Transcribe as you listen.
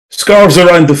Scarves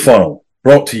Around the Funnel,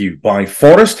 brought to you by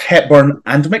Forrest, Hepburn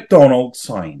and McDonald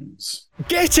Signs.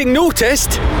 Getting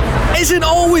noticed isn't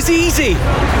always easy,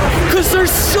 because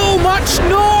there's so much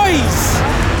noise.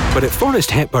 But at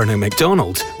Forrest, Hepburn and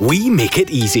McDonald, we make it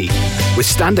easy. With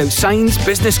standout signs,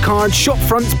 business cards, shop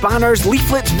fronts, banners,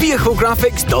 leaflets, vehicle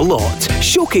graphics, the lot.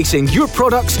 Showcasing your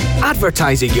products,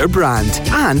 advertising your brand,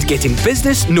 and getting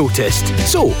business noticed.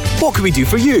 So, what can we do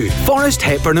for you? Forrest,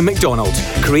 Hepburn and McDonald.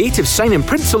 Creative sign and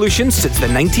print solutions since the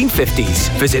 1950s.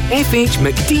 Visit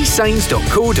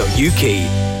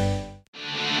fhmcdsigns.co.uk.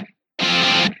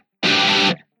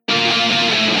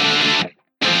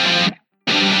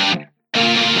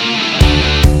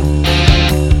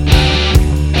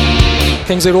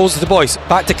 Kingsley rolls to the boys.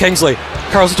 Back to Kingsley.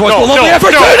 Carlson twice. No, lovely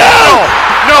effort. No,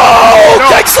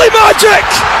 Kingsley magic!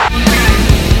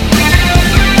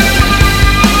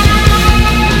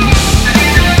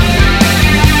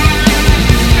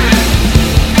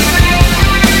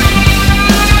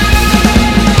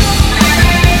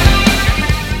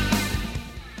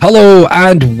 Hello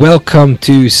and welcome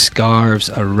to Scarves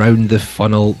Around the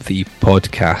Funnel, the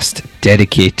podcast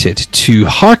dedicated to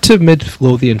Heart of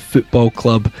Midlothian Football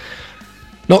Club.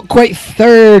 Not quite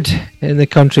third in the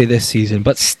country this season,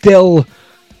 but still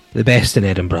the best in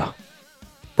Edinburgh.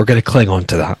 We're going to cling on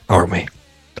to that, aren't we?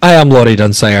 I am Laurie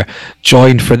Dunsire,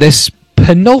 joined for this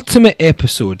penultimate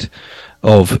episode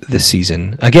of the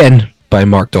season, again by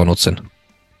Mark Donaldson.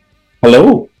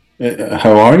 Hello,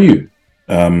 how are you?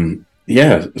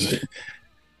 Yeah,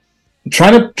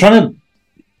 trying to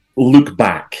look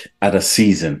back at a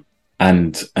season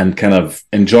and kind of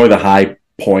enjoy the high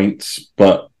points,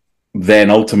 but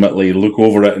then ultimately look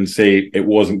over it and say it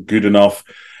wasn't good enough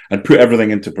and put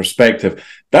everything into perspective.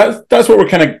 That's what we're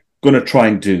kind of going to try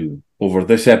and do over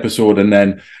this episode, and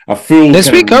then a full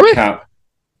this week, recap.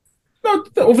 No,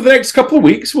 over the next couple of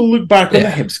weeks, we'll look back on the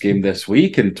Hibs game this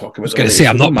week and talk about. I was going to say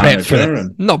I'm not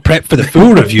prepped for the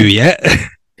full review yet.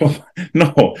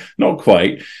 No, not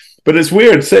quite. But it's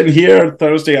weird sitting here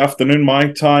Thursday afternoon,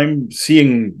 my time,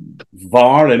 seeing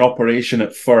VAR in operation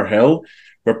at Firhill,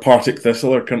 where Partick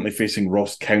Thistle are currently facing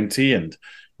Ross County, and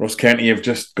Ross County have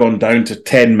just gone down to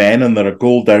 10 men and they're a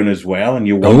goal down as well. And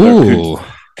you wonder,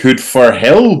 could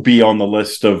Firhill be on the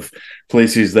list of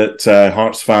places that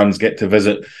Hearts fans get to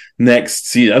visit next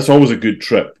season? That's always a good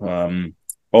trip.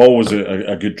 Always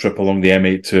a good trip along the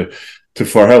M8 to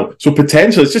Firhill. So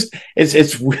potentially,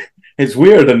 it's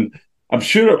weird, and I'm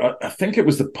sure, I think it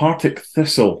was the Partick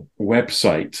Thistle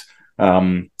website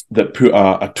that put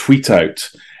a tweet out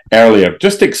earlier,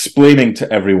 just explaining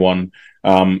to everyone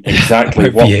exactly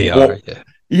about VAR.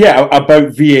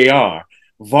 About VAR.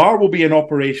 VAR will be in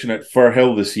operation at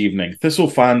Firhill this evening. Thistle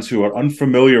fans who are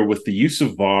unfamiliar with the use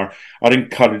of VAR are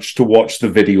encouraged to watch the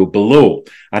video below,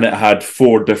 and it had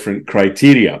 4 different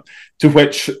criteria, to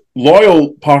which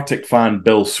loyal Partick fan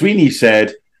Bill Sweeney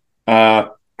said,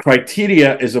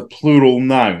 criteria is a plural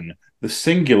noun. The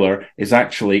singular is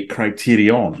actually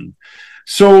criterion.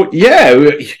 So, yeah,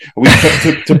 we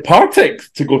took to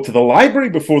Partick to go to the library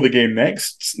before the game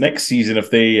next season if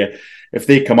they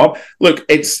come up. Look,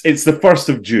 it's the 1st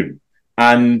of June,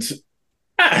 and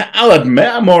I'll admit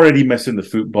I'm already missing the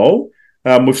football.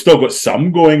 We've still got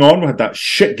some going on. We had that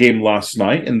shit game last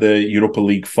night in the Europa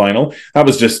League final. That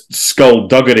was just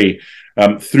skullduggery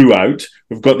throughout.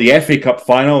 We've got the FA Cup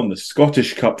final and the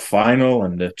Scottish Cup final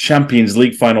and the Champions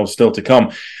League final still to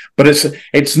come. But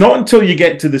it's not until you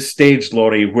get to the stage,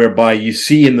 Laurie, whereby you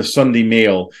see in the Sunday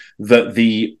Mail that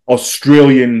the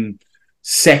Australian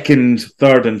 2nd,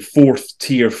 3rd and 4th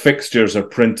tier fixtures are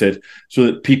printed so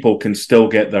that people can still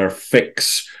get their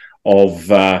fix of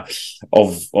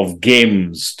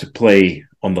games to play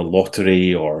on the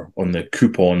lottery or on the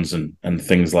coupons and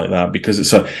things like that, because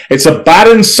it's a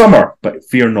barren summer, but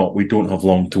fear not, we don't have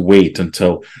long to wait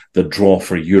until the draw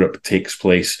for Europe takes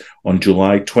place on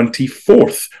July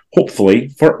 24th, hopefully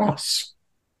for us.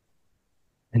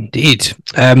 Indeed.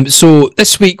 So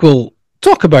this week we'll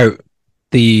talk about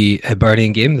the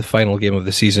Hibernian game, the final game of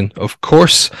the season, of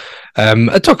course.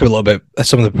 I'll talk a little bit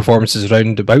some of the performances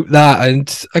around about that,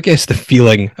 and I guess the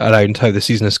feeling around how the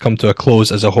season has come to a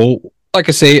close as a whole. Like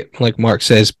I say, like Mark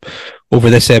says, over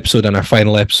this episode and our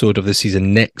final episode of the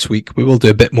season next week, we will do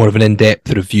a bit more of an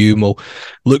in-depth review, and we'll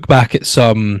look back at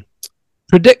some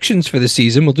predictions for the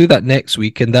season. We'll do that next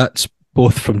week, and that's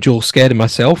both from Joel Sked and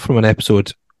myself from an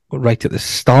episode right at the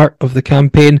start of the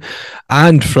campaign,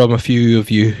 and from a few of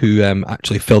you who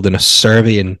actually filled in a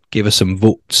survey and gave us some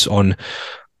votes on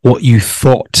what you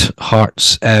thought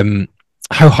Hearts, how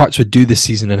Hearts would do this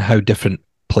season and how different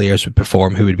players would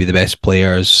perform, who would be the best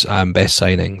players, best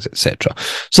signings, etc.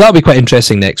 So that'll be quite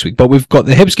interesting next week. But we've got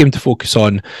the Hibs game to focus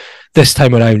on this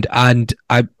time around, and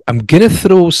I'm going to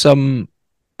throw some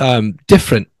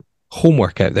different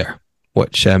homework out there,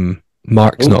 which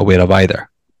Mark's not aware of either.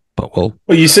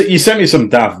 But you sent me some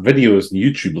daft videos and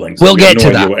YouTube links. We'll get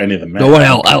to that. What any of them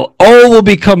No, all will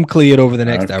become clear over the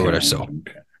next hour or so.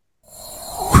 Okay.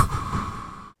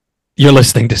 You're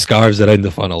listening to Scarves Around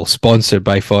the Funnel, sponsored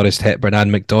by Forrest Hepburn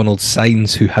and McDonald's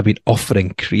Signs, who have been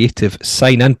offering creative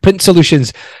sign and print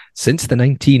solutions since the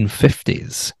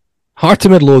 1950s. Heart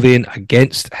of Midlothian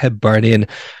against Hibernian,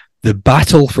 the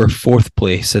battle for fourth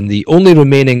place and the only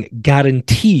remaining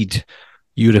guaranteed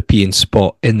European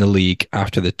spot in the league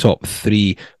after the top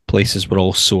three places were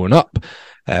all sewn up,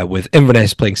 with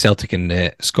Inverness playing Celtic in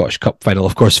the Scottish Cup final.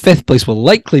 Of course, fifth place will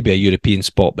likely be a European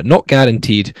spot, but not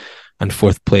guaranteed, and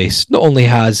fourth place not only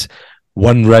has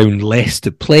one round less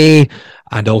to play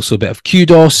and also a bit of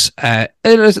kudos,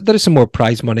 there is some more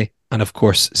prize money and, of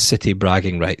course, City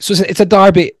bragging rights. So it's a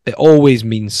derby. It always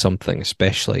means something,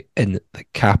 especially in the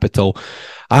capital.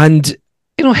 And,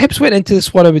 Hibs went into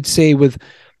this one, I would say, with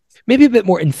maybe a bit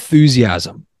more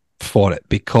enthusiasm for it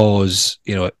because,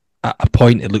 at a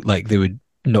point it looked like they would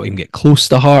not even get close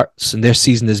to Hearts, and their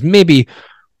season has maybe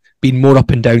been more up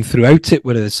and down throughout it,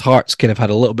 whereas Hearts kind of had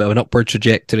a little bit of an upward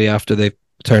trajectory after the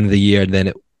turn of the year, and then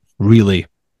it really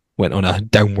went on a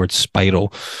downward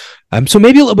spiral. So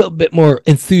maybe a little bit more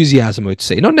enthusiasm, I would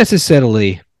say. Not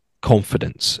necessarily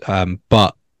confidence,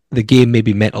 but the game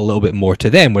maybe meant a little bit more to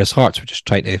them, whereas Hearts were just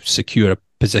trying to secure a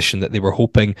position that they were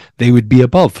hoping they would be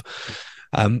above.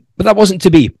 But that wasn't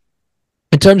to be.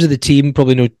 In terms of the team,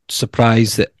 probably no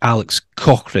surprise that Alex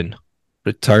Cochrane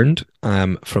returned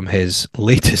from his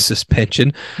latest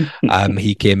suspension.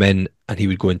 He came in and he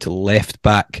would go into left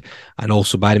back, and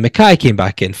also Barry Mackay came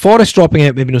back in. Forrest dropping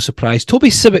out, maybe no surprise. Toby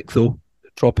Sibbick, though,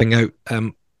 dropping out,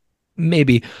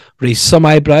 maybe raised some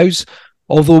eyebrows.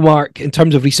 Although, Mark, in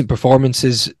terms of recent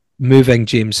performances, moving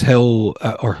James Hill,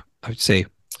 or I would say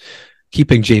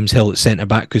keeping James Hill at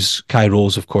centre-back, because Kai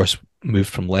Rowles, of course, moved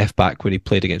from left-back when he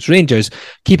played against Rangers.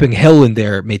 Keeping Hill in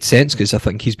there made sense, because I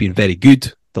think he's been very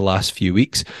good the last few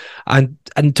weeks. And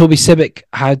Toby Sibbick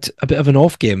had a bit of an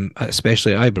off game,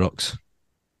 especially at Ibrox.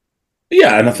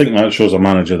 Yeah, and I think that shows a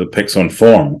manager that picks on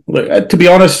form. Look, to be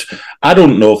honest, I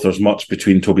don't know if there's much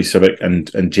between Toby Sibbick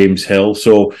and James Hill.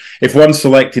 So if one's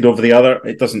selected over the other,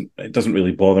 it doesn't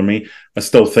really bother me. I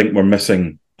still think we're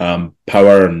missing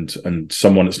power and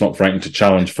someone that's not frightened to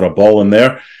challenge for a ball in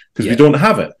there, because we don't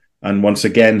have it. And once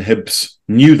again, Hibs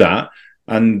knew that,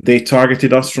 and they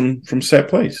targeted us from set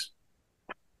plays.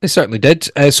 They certainly did.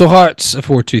 So Hearts, a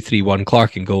 4-2-3-1,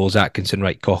 Clark in goals, Atkinson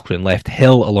right, Cochrane left,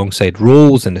 Hill alongside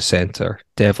Rowles in the centre,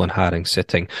 Devlin Haring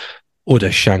sitting,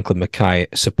 Oda Shanklin Mackay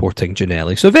supporting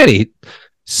Ginnelly. So very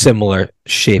similar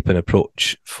shape and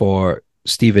approach for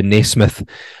Stephen Naismith.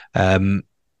 In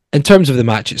terms of the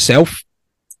match itself,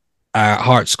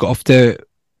 Hearts got off to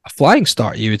a flying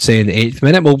start, you would say, in the 8th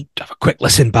minute. We'll have a quick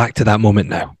listen back to that moment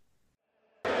now.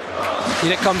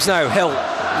 Here it comes now. Hill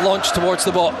launched towards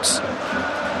the box.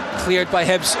 Cleared by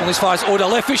Hibs, only as far as Oda.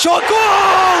 Left foot shot.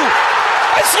 Goal!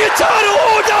 It's Yutaro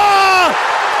Oda!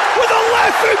 With a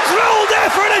left foot drilled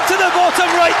effort into the bottom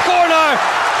right corner.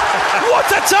 What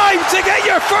a time to get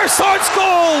your first Hearts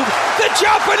goal! The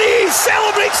Japanese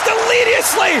celebrates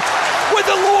deliriously with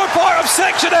the lower part of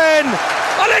section N.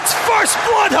 And it's first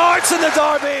blood Hearts in the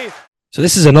derby. So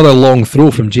this is another long throw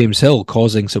from James Hill,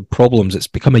 causing some problems. It's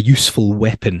become a useful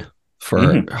weapon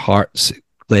for Hearts.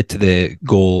 Led to the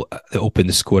goal that opened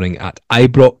the scoring at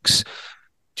Ibrox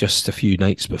just a few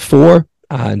nights before.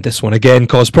 And this one again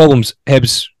caused problems.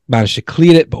 Hibs managed to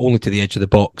clear it, but only to the edge of the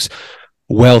box.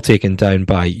 Well taken down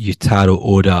by Yutaro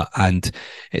Oda. And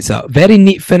it's a very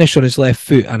neat finish on his left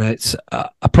foot. And it's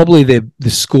probably the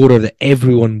scorer that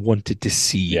everyone wanted to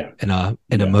see in a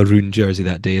maroon jersey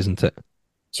that day, isn't it?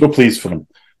 So pleased for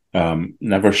him.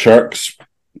 Never shirks.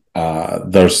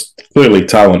 There's clearly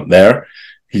talent there.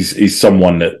 He's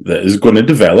someone that is going to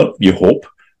develop, you hope.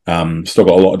 Still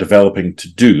got a lot of developing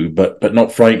to do, but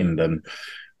not frightened. And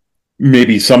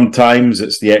maybe sometimes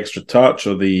it's the extra touch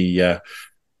or the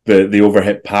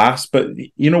overhit pass. But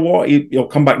you know what? He'll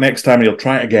come back next time and he'll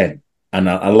try it again. And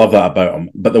I love that about him.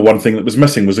 But the one thing that was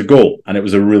missing was a goal, and it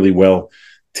was a really well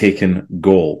taken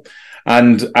goal.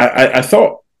 And I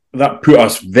thought that put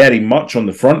us very much on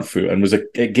the front foot, and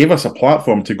it gave us a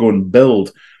platform to go and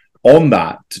build on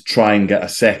that to try and get a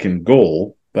second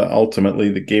goal, but ultimately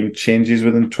the game changes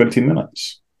within 20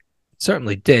 minutes.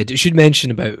 Certainly did. I should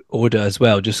mention about Oda as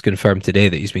well, just confirmed today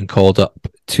that he's been called up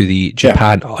to the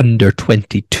Japan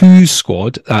under-22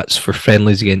 squad. That's for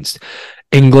friendlies against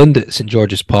England at St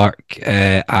George's Park,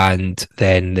 and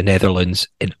then the Netherlands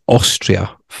in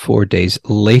Austria 4 days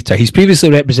later. He's previously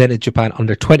represented Japan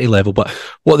under 20 level, but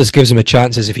what this gives him a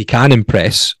chance is if he can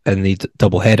impress in the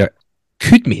double header,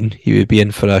 could mean he would be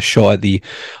in for a shot at the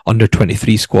under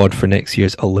 23 squad for next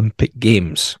year's Olympic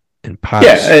Games in Paris.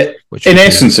 Yeah, in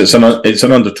essence, it's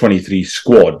an under 23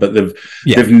 squad, but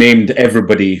they've named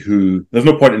everybody who. There's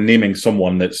no point in naming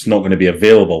someone that's not going to be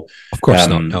available. Of course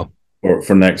not. No.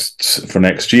 For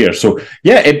next year. So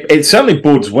yeah, it certainly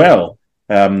bodes well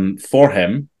for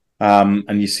him.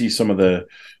 And you see some of the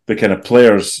kind of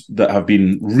players that have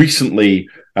been recently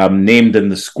named in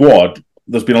the squad.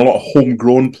 There's been a lot of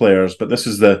homegrown players, but this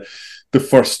is the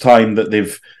first time that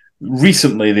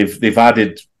they've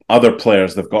added other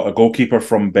players. They've got a goalkeeper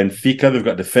from Benfica, they've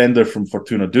got a defender from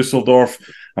Fortuna Düsseldorf,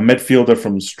 a midfielder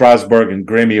from Strasbourg and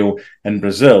Grêmio in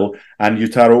Brazil, and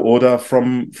Yutaro Oda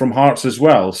from Hearts as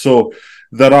well. So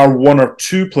there are one or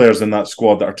two players in that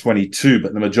squad that are 22,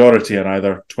 but the majority are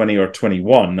either 20 or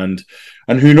 21.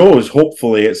 And who knows,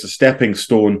 hopefully it's a stepping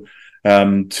stone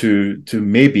to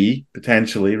maybe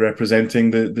potentially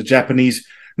representing the Japanese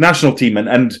national team.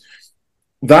 And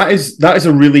that is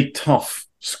a really tough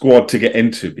squad to get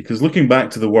into, because looking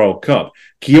back to the World Cup,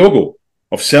 Kyogo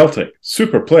of Celtic,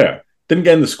 super player, didn't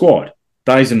get in the squad.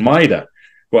 Daisen Maeda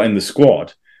got in the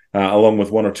squad along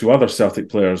with one or two other Celtic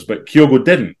players, but Kyogo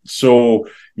didn't. So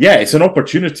yeah, it's an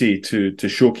opportunity to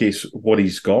showcase what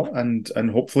he's got, and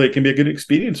hopefully it can be a good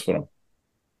experience for him.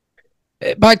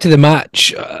 Back to the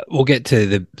match, we'll get to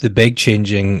the big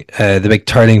the big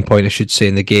turning point, I should say,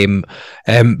 in the game.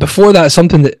 Before that,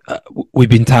 something that we've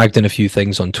been tagged in a few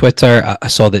things on Twitter. I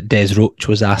saw that Des Roach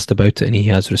was asked about it, and he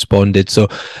has responded. So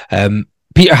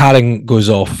Peter Haring goes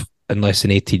off in less than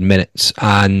 18 minutes,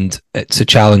 and it's a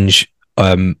challenge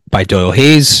by Doyle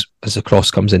Hayes as the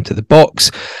cross comes into the box.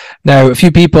 Now, a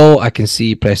few people, I can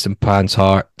see Preston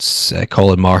Pansharts,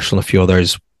 Colin Marshall, and a few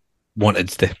others wanted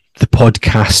the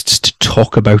podcasts to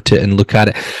talk about it and look at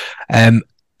it.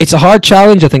 It's a hard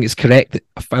challenge. I think it's correct that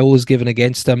a foul was given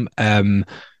against him.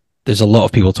 There's a lot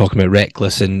of people talking about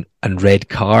reckless and red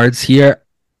cards here.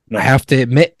 No. I have to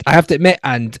admit,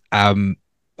 and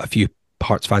a few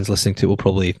Hearts fans listening to it will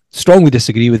probably strongly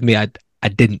disagree with me. I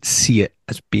didn't see it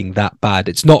as being that bad.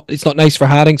 It's not nice for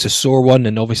Haring. It's a sore one,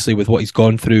 and obviously with what he's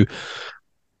gone through,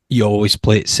 you always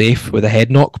play it safe with a head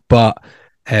knock, but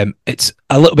it's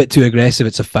a little bit too aggressive.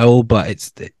 It's a foul, but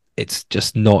it's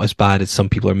just not as bad as some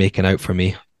people are making out for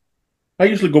me. I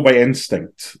usually go by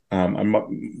instinct. And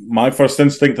my first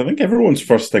instinct, I think everyone's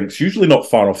first instinct, is usually not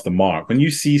far off the mark. When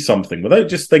you see something, without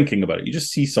just thinking about it, you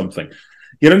just see something.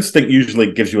 Your instinct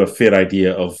usually gives you a fair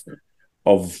idea of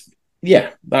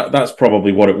that's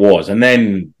probably what it was. And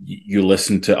then you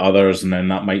listen to others, and then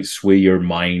that might sway your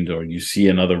mind, or you see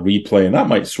another replay, and that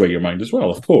might sway your mind as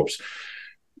well, of course.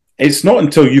 It's not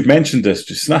until you've mentioned this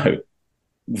just now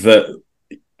that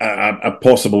a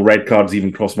possible red card's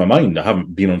even crossed my mind. I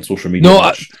haven't been on social media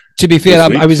much. To be fair,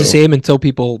 I was the same until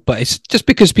people, but it's just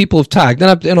because people have tagged,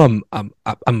 and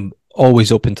I'm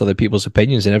always open to other people's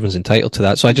opinions, and everyone's entitled to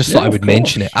that. So I just thought I would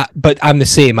mention it. But I'm the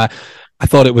same. I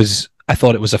thought it was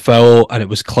a foul, and it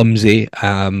was clumsy.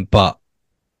 But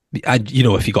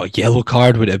if you got a yellow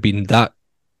card, would it have been that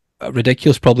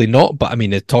ridiculous? Probably not. But I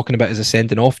mean, talking about it as a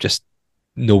sending off, just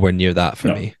nowhere near that for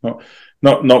me.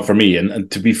 Not for me. And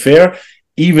to be fair,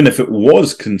 even if it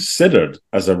was considered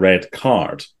as a red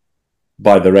card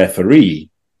by the referee,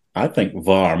 I think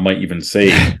VAR might even say,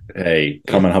 hey,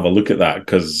 come and have a look at that,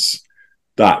 because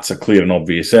that's a clear and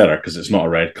obvious error, because it's not a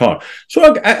red card.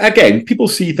 So again, people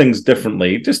see things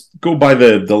differently. Just go by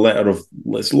the letter of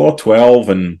it's Law 12,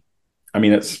 and I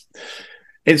mean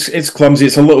it's clumsy.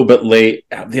 It's a little bit late.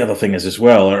 The other thing is as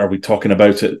well, are we talking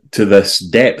about it to this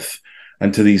depth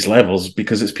and to these levels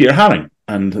because it's Peter Haring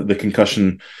and the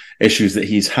concussion issues that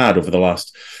he's had over the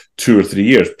last 2 or 3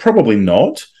 years? Probably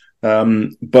not,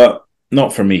 but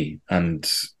not for me.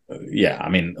 And I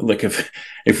mean, look,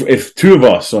 if two of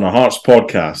us on a Hearts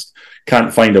podcast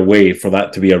can't find a way for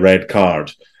that to be a red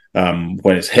card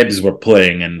when it's Hibs we're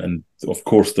playing, and of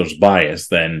course there's bias,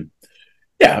 then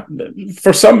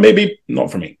for some, maybe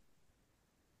not for me.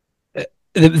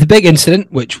 The big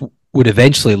incident, which would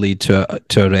eventually lead to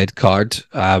a red card,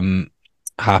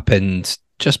 happened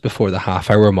just before the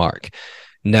half-hour mark.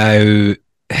 Now,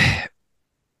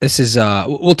 this is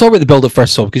we'll talk about the build-up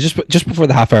first of all, because just before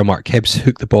the half-hour mark, Hibs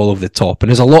hooked the ball over the top, and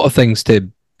there's a lot of things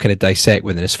to kind of dissect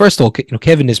within this. First of all,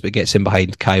 Kevin Nisbet gets in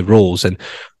behind Kai Rolls, and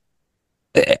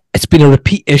it's been a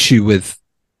repeat issue with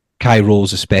Kai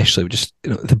Rolls, especially. Just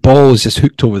the ball is just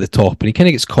hooked over the top, and he kind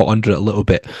of gets caught under it a little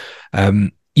bit.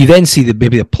 You then see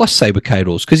maybe the plus side with Kai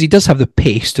Rolls, because he does have the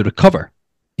pace to recover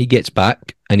He gets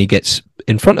back and he gets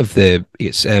in front of the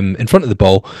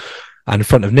ball and in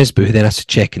front of Nisbet, who then has to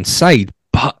check inside.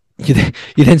 But you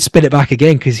then spin it back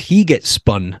again because he gets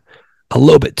spun a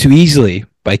little bit too easily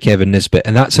by Kevin Nisbet,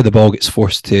 and that's how the ball gets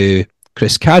forced to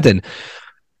Chris Cadden.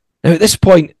 Now, at this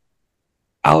point,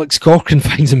 Alex Cochrane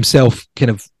finds himself kind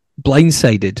of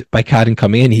blindsided by Cadden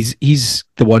coming in. He's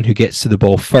the one who gets to the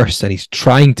ball first, and he's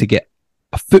trying to get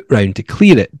a foot round to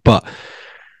clear it, but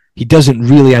he doesn't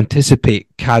really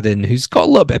anticipate Cadden, who's got a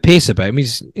little bit of pace about him.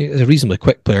 He's a reasonably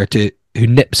quick player who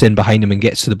nips in behind him and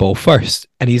gets to the ball first,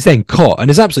 and he's then caught, and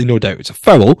there's absolutely no doubt it's a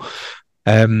foul.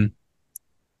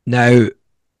 Now,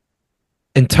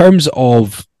 in terms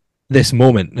of this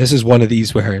moment, this is one of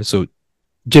these where, so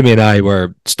Jimmy and I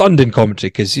were stunned in commentary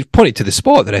because he pointed to the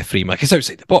spot, the referee. I'm like, it's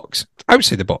outside the box.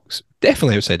 Outside the box.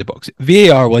 Definitely outside the box.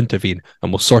 VAR will intervene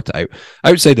and we'll sort it out.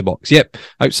 Outside the box. Yep.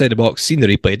 Outside the box. Seen the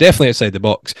replay. Definitely outside the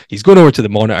box. He's going over to the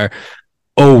monitor.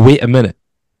 Oh, wait a minute.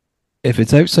 If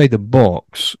it's outside the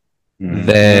box,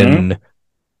 then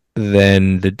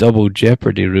the double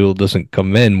jeopardy rule doesn't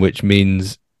come in, which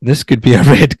means this could be a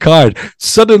red card.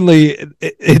 Suddenly,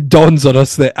 it dawns on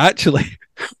us that actually,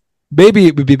 maybe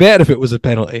it would be better if it was a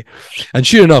penalty. And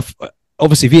sure enough,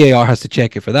 obviously VAR has to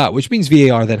check it for that, which means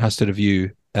VAR then has to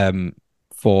review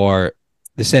for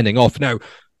the sending off. Now,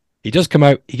 he does come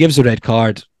out, he gives a red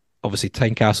card. Obviously,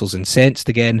 Tynecastle's incensed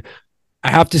again. I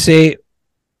have to say,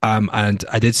 and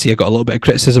I did see I got a little bit of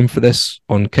criticism for this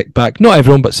on Kickback. Not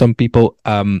everyone, but some people.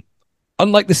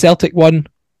 Unlike the Celtic one,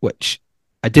 which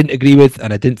I didn't agree with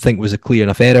and I didn't think was a clear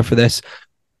enough error for this,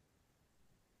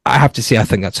 I have to say I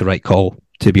think that's the right call,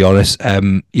 to be honest.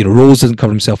 Rose doesn't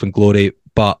cover himself in glory,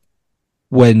 but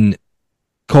when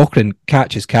Cochrane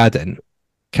catches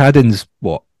Cadden's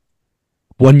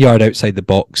 1 yard outside the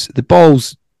box. The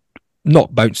ball's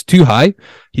not bounced too high.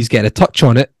 He's getting a touch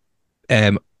on it.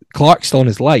 Clark's still on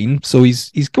his line, so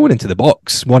he's going into the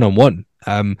box 1-on-1.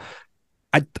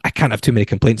 I can't have too many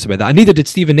complaints about that. And neither did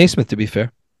Stephen Naismith, to be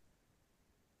fair.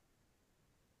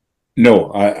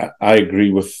 No, I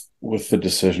agree with the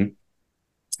decision.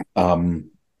 What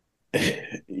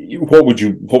would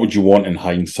you want in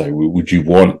hindsight? Would you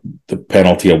want the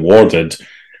penalty awarded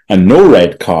and no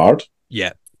red card?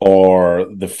 Yeah. Or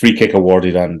the free kick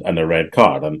awarded and a red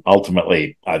card? And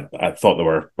ultimately, I thought there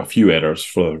were a few errors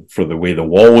for the way the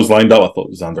wall was lined up. I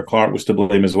thought Zander Clark was to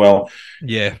blame as well.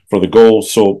 Yeah. For the goal.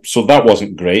 So that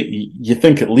wasn't great. You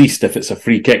think at least if it's a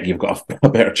free kick, you've got a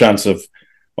better chance of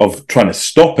trying to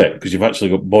stop it because you've actually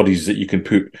got bodies that you can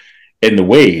put in the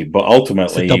way. But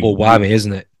ultimately, it's a double whammy,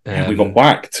 isn't it? We got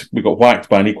whacked. We got whacked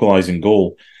by an equalising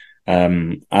goal,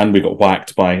 and we got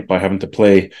whacked by having to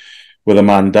play with a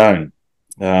man down.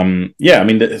 It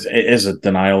is a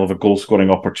denial of a goal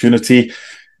scoring opportunity.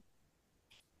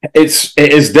 It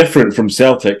is different from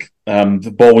Celtic.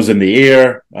 The ball was in the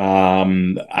air,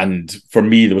 and for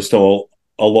me, there was still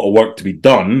a lot of work to be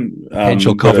done.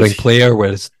 Potential covering player,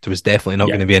 whereas there was definitely not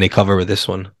going to be any cover with this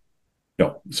one.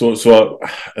 No. So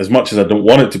as much as I don't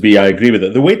want it to be, I agree with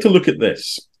it. The way to look at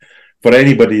this, for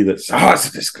anybody that's, it's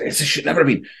a disgrace, this should never have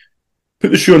been,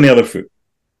 put the shoe on the other foot.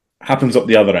 Happens up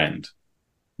the other end.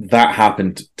 That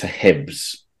happened to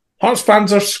Hibs. Hearts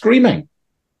fans are screaming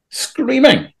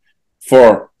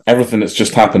for everything that's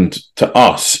just happened to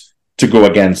us to go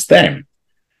against them.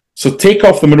 So take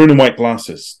off the maroon and white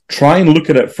glasses. Try and look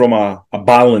at it from a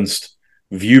balanced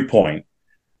viewpoint.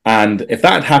 And if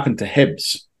that had happened to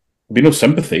Hibs, there'd be no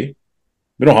sympathy.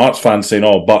 There'd be no Hearts fans saying,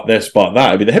 oh, but this, but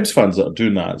that. It'd be the Hibs fans that are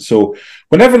doing that. So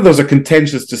whenever there's a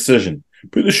contentious decision,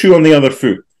 put the shoe on the other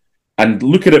foot and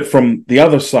look at it from the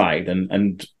other side.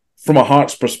 And from a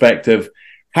Hearts perspective,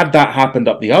 had that happened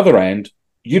up the other end,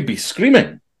 you'd be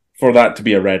screaming for that to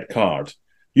be a red card.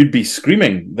 You'd be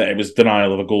screaming that it was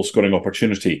denial of a goal-scoring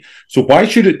opportunity. So why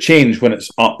should it change when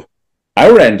it's up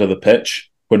our end of the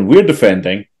pitch, when we're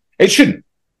defending? It shouldn't.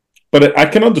 But I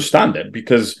can understand it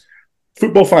because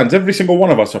football fans, every single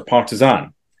one of us are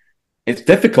partisan. It's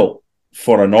difficult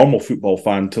for a normal football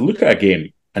fan to look at a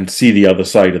game and see the other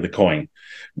side of the coin.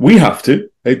 We have to.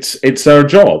 It's our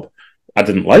job. I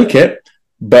didn't like it,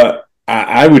 but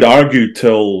I would argue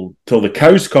till the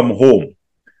cows come home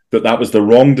that was the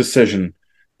wrong decision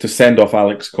to send off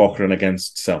Alex Cochrane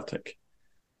against Celtic.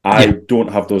 I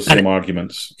don't have those same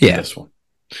arguments in this one.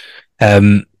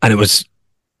 And it was,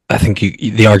 I think,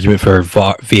 the argument for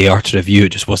VAR to review it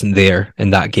just wasn't there in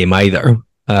that game either.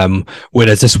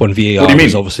 Whereas this one, VAR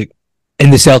was obviously in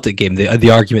the Celtic game.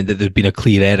 The argument that there'd been a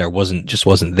clear error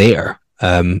wasn't there.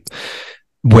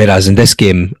 Whereas in this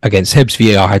game against Hibs,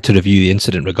 VAR had to review the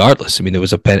incident regardless. I mean, there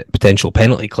was a potential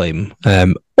penalty claim.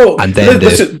 And then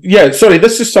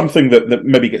this is something that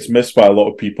maybe gets missed by a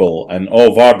lot of people. And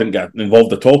VAR didn't get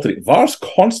involved at all today. VAR's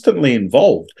constantly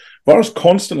involved. VAR's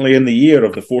constantly in the ear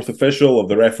of the fourth official, of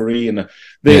the referee, and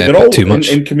they're all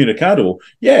incommunicado.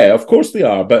 Yeah, of course they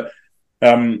are. But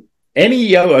any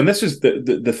yellow, and this is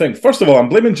the thing. First of all, I'm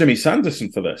blaming Jimmy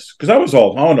Sanderson for this, because I was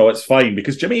all, oh no, it's fine,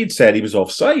 because Jimmy had said he was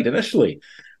offside initially,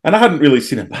 and I hadn't really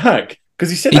seen it back, because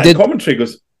he said that in commentary,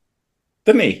 goes,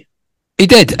 didn't he? He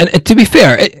did, and to be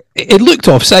fair, it looked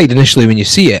offside initially when you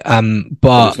see it,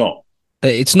 but it's not.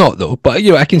 It's not though. But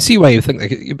I can see why you think.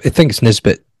 I think it's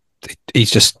Nisbet. He's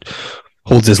just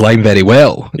holds his line very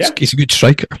well. He's a good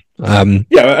striker. I don't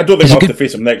think I'll have to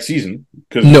face him next season,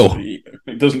 because he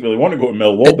doesn't really want to go to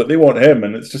Millwall, but they want him,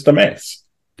 and it's just a mess.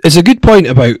 It's a good point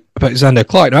about Zander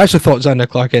Clark. I actually thought Zander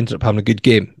Clark ended up having a good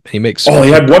game. He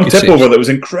had one tip over that was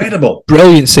incredible.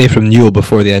 Brilliant save from Newell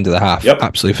before the end of the half. Yep.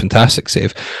 Absolutely fantastic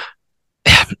save.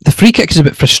 The free kick is a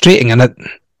bit frustrating, and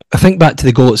I think back to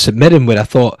the goal at St Mirren where I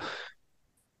thought,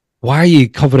 why are you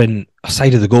covering a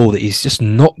side of the goal that he's just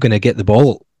not going to get the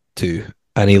ball to?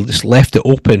 And he just left it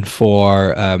open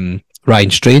for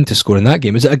Ryan Strain to score in that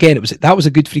game. That was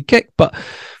a good free kick, but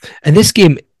in this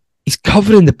game he's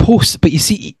covering the post, but you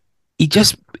see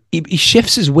he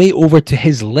shifts his way over to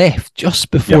his left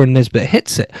just before Nisbet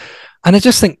hits it, and I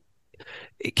just think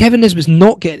Kevin Nisbet's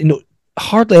not getting.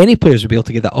 Hardly any players would be able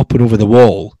to get that up and over the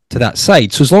wall to that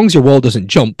side. So as long as your wall doesn't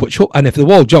jump, and if the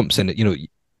wall jumps, and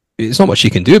it's not much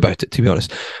you can do about it, to be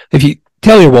honest. If you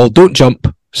tell your wall, don't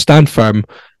jump, stand firm,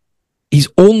 he's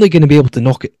only going to be able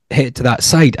to hit it to that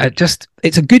side.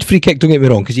 It's a good free kick, don't get me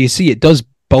wrong, because you see it does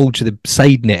bulge the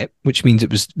side net, which means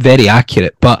it was very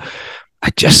accurate. But I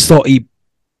just thought he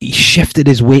shifted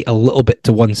his weight a little bit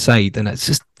to one side, and it's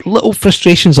just little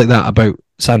frustrations like that about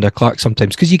Zander Clark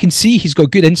sometimes, because you can see he's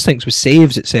got good instincts with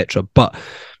saves, etc. But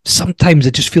sometimes I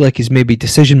just feel like his maybe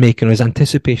decision making or his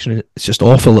anticipation is just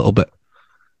off a little bit.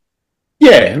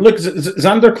 Yeah, look,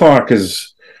 Zander Clark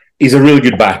he's a really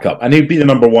good backup, and he'd be the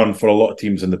number one for a lot of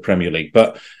teams in the Premier League.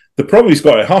 But the problem he's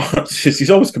got at heart is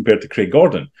he's always compared to Craig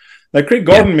Gordon. Now, Craig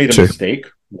Gordon made a mistake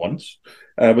once.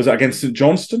 Was it against St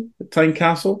Johnstone at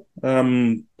Tynecastle?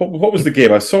 What was the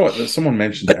game? I saw it. Someone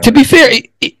mentioned it. To be fair,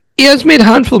 he has made a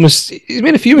handful of mistakes. He's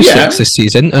made a few mistakes this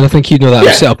season, and I think you know that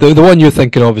himself. The one you're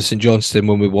thinking of is St Johnstone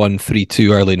when we won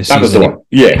 3-2 early in the season. That was the one.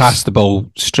 Yes. Passed the ball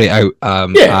straight out,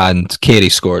 and Carey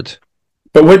scored.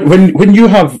 But when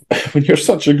you're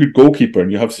such a good goalkeeper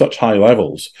and you have such high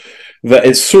levels, that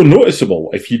it's so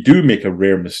noticeable if you do make a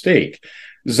rare mistake.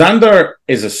 Zander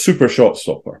is a super shot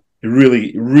stopper.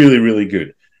 Really, really, really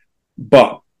good.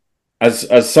 But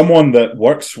as someone that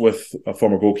works with a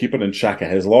former goalkeeper in Shaka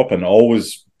Hislop and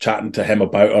always chatting to him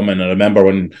about him, and I remember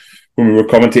when we were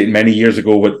commentating many years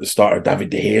ago at the start of David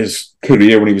De Gea's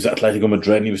career when he was at Atletico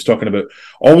Madrid, and he was talking about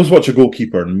always watch a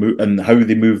goalkeeper and how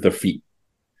they move their feet.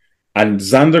 And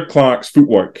Zander Clark's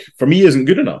footwork, for me, isn't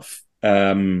good enough.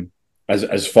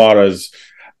 As far as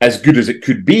good as it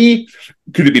could be.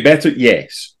 Could it be better?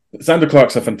 Yes. Zander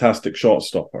Clark's a fantastic shot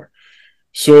stopper.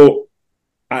 So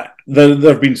there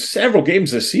have been several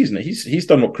games this season that he's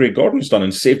done what Craig Gordon's done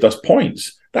and saved us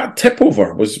points. That tip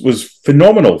over was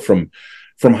phenomenal from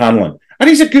Hanlon. And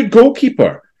he's a good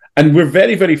goalkeeper. And we're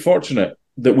very, very fortunate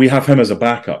that we have him as a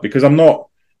backup, because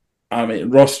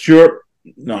Ross Stewart,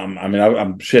 no,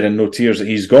 I'm shedding no tears that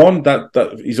he's gone.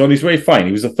 That he's on his way. Fine,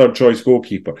 he was a third choice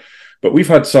goalkeeper, but we've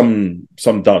had some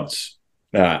duds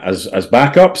as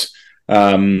backups.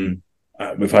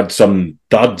 We've had some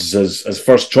duds as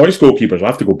first choice goalkeepers. I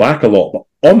have to go back a lot,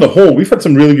 but on the whole, we've had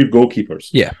some really good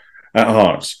goalkeepers. At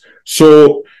Hearts.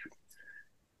 So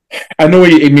I know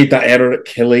he made that error at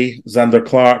Killie, Zander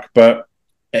Clark, but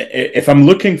if I'm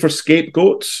looking for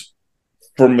scapegoats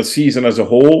from the season as a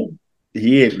whole,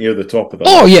 he ain't near the top of that.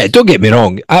 Oh, yeah, don't get me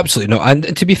wrong. Absolutely not.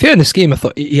 And to be fair in this game, I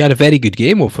thought he had a very good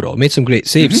game overall. Made some great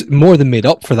saves, more than made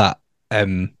up for that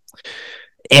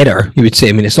error, you would say.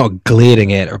 I mean, it's not a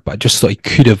glaring error, but I just thought he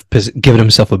could have given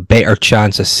himself a better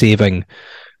chance of saving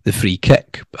the free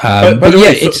kick.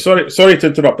 Sorry to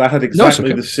interrupt. I had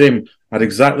exactly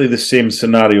the same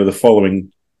scenario the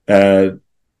following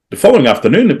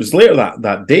afternoon. It was later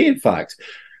that day, in fact.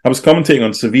 I was commentating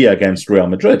on Sevilla against Real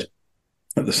Madrid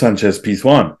at the Sanchez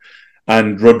Pizjuan,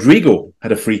 and Rodrigo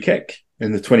had a free kick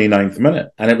in the 29th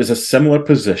minute, and it was a similar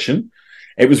position.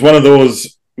 It was one of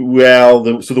those,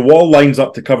 so the wall lines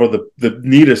up to cover the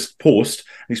nearest post,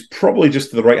 and he's probably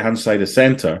just to the right-hand side of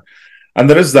centre, and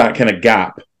there is that kind of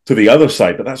gap to the other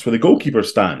side, but that's where the goalkeeper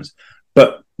stands.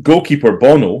 But goalkeeper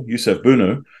Bono, Youssef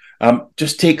Bunu,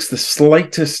 just takes the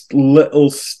slightest little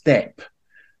step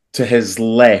to his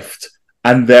left,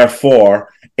 and therefore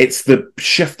it's the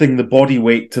shifting the body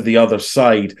weight to the other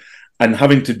side and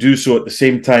having to do so at the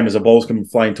same time as a ball's coming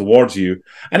flying towards you.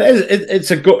 And it's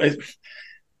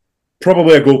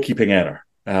probably a goalkeeping error.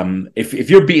 If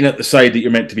you're beating at the side that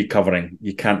you're meant to be covering,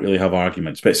 you can't really have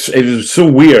arguments. But it was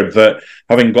so weird that,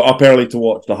 having got up early to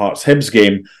watch the Hearts Hibs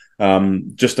game,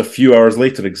 just a few hours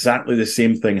later, exactly the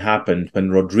same thing happened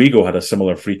when Rodrigo had a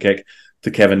similar free kick to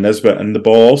Kevin Nisbet, and the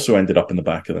ball also ended up in the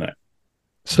back of the net.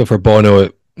 So for Bono,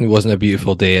 it wasn't a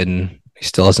beautiful day, and he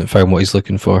still hasn't found what he's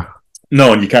looking for.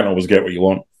 No, and you can't always get what you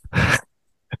want.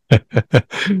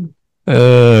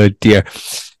 Oh dear.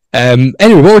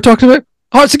 Anyway, what we're talking about?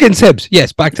 Hearts against Hibs.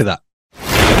 Yes, back to that.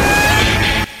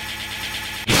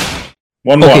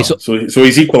 1-1. Okay, so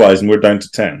he's equalised and we're down to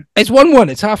 10. It's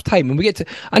 1-1. It's half time, and we get to.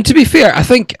 And to be fair, I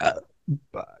think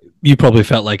you probably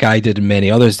felt like I did, and many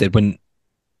others did, when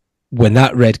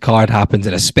that red card happens,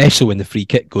 and especially when the free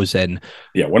kick goes in.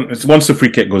 Yeah, once the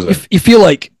free kick goes in, you feel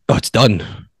like, oh, it's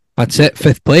done. That's it.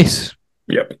 5th place.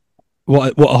 Yep.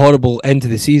 What a horrible end to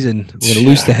the season. We're going to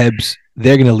lose to Hibs.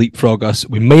 They're going to leapfrog us.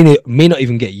 We may not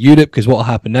even get Europe, because what will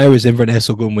happen now is Inverness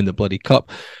will go and win the bloody cup.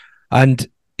 And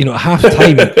at half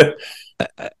time,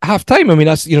 I mean,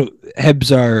 that's,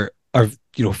 Hibs are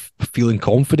feeling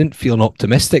confident, feeling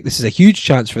optimistic. This is a huge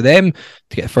chance for them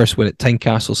to get a first win at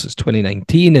Tynecastle since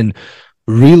 2019 and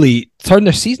really turn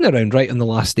their season around right on the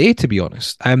last day, to be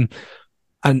honest. And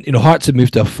Hearts have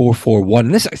moved to a 4-4-1,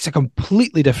 and it's a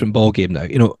completely different ball game now.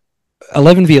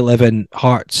 11v11,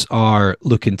 Hearts are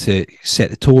looking to set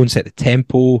the tone, set the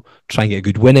tempo, try and get a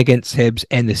good win against Hibs,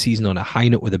 end the season on a high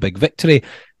note with a big victory.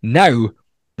 Now,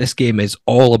 this game is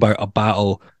all about a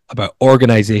battle, about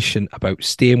organisation, about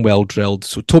staying well drilled.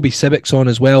 So Toby Sibbick's on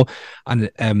as well,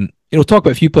 and talk about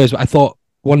a few players. But I thought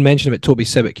one mention about Toby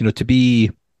Sibbick,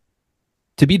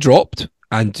 to be dropped,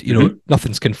 and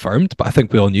nothing's confirmed, but I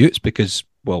think we all knew it's because,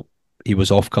 well, he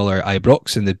was off colour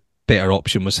Ibrox, and the better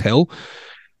option was Hill.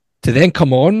 To then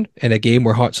come on in a game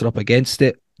where Hearts are up against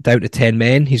it, down to 10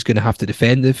 men, he's going to have to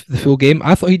defend the full game.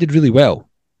 I thought he did really well.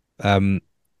 Not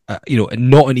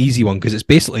an easy one, because it's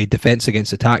basically defence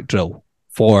against attack drill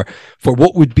for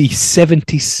what would be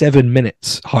 77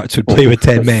 minutes. Hearts would play with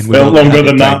 10 men. Felt longer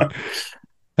than that.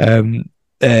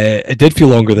 It did feel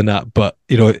longer than that, but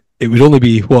it would only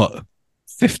be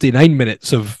 59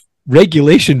 minutes of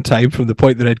regulation time from the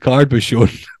point the red card was shown.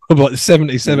 About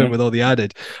 77 with all the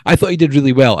added. I thought he did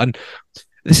really well, and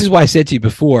this is why I said to you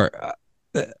before,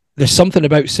 there's something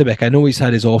about Sibbick. I know he's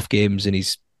had his off games, and he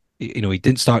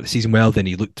didn't start the season well, then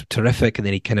he looked terrific, and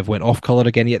then he kind of went off colour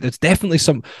again. Yet there's definitely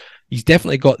he's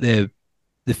definitely got the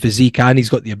physique, and he's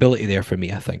got the ability there for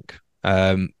me, I think.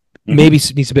 Maybe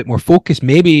needs a bit more focus,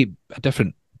 maybe a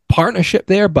different partnership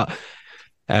there, but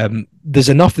there's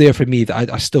enough there for me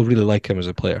that I still really like him as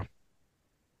a player.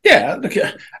 Yeah, look,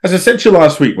 as I said to you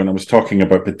last week when I was talking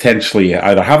about potentially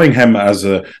either having him as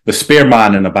the spare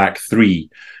man in a back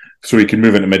three so he can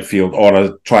move into midfield,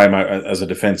 or try him out as a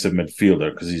defensive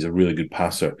midfielder because he's a really good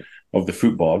passer of the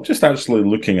football. I'm just actually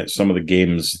looking at some of the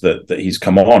games that he's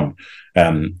come on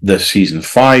this season.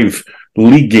 5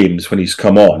 league games when he's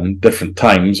come on, different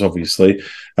times, obviously.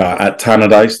 At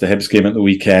Tannadice, the Hibs game at the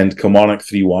weekend, Kilmarnock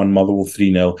 3-1, Motherwell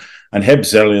 3-0, and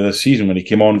Hibs earlier this season when he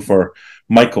came on for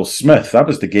Michael Smith. That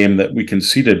was the game that we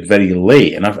conceded very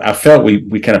late, and I felt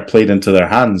we kind of played into their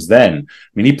hands then.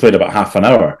 I mean, he played about half an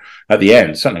hour at the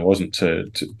end. Certainly wasn't to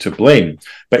blame,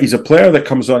 but he's a player that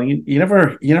comes on. You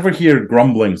never hear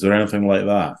grumblings or anything like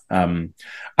that.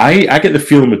 I get the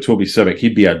feeling with Toby Sibbick,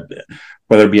 he'd be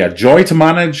whether it be a joy to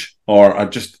manage or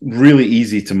just really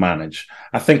easy to manage.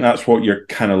 I think that's what you're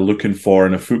kind of looking for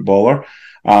in a footballer.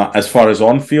 As far as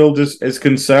on field is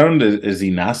concerned, is he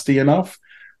nasty enough?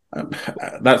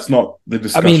 That's not the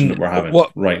discussion that we're having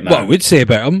right now. What I would say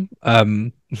about him,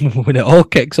 when it all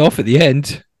kicks off at the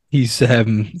end, he's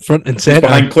front and centre.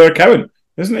 Behind Claire Cowan,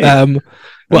 isn't he?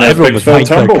 Everyone was behind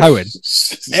Claire Cowan.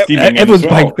 Everyone's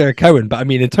behind Claire Cowan, but I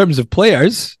mean, in terms of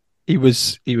players, he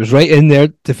was right in there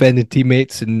defending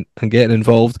teammates and getting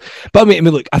involved. But I mean,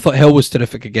 look, I thought Hill was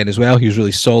terrific again as well. He was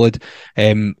really solid.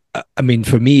 I mean,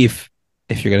 for me, if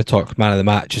you're going to talk man of the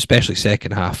match, especially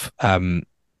second half,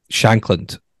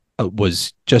 Shankland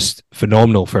was just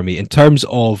phenomenal for me in terms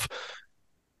of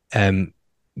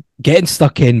getting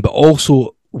stuck in, but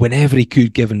also whenever he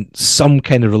could, giving some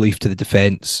kind of relief to the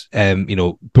defence,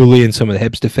 bullying some of the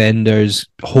Hibs defenders,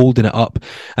 holding it up.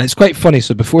 And it's quite funny.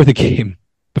 So before the game,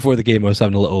 I was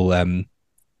having a little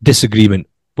disagreement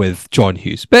with John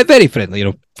Hughes, but very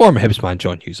friendly, former Hibs man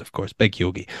John Hughes, of course, big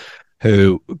Yogi,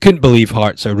 who couldn't believe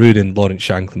Hearts are ruining Lawrence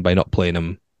Shankland by not playing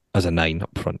him as a 9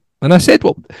 up front. And I said,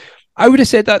 well, I would have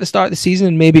said that at the start of the season,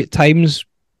 and maybe at times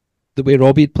the way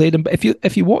Robbie had played him. But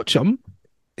if you watch him,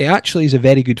 he actually is a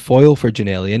very good foil for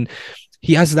Ginnelly, and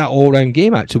he has that all-round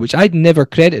game actually, which I'd never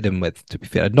credited him with. To be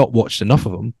fair, I'd not watched enough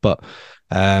of him, but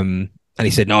and he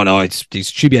said, no, he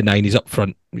should be a 9. He's up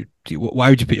front. Why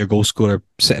would you put your goal scorer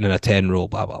sitting in a 10 role?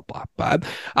 Blah blah blah. But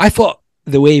I thought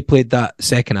the way he played that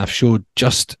second half showed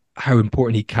just how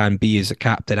important he can be as a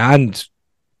captain, and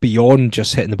beyond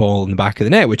just hitting the ball in the back of the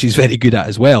net, which he's very good at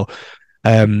as well.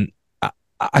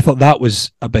 I thought that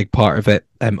was a big part of it.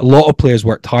 A lot of players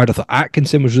worked hard. I thought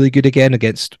Atkinson was really good again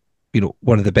against,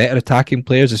 one of the better attacking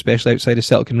players, especially outside of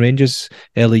Celtic and Rangers,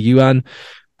 Eli Yuan.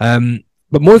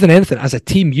 But more than anything, as a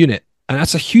team unit, and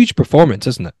that's a huge performance,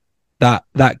 isn't it?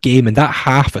 That game and that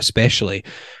half especially,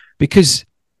 because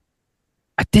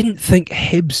I didn't think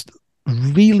Hibs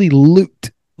really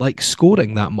looked like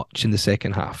scoring that much in the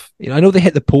second half. I know they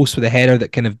hit the post with a header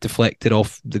that kind of deflected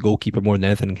off the goalkeeper more than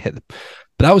anything, but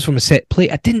that was from a set play.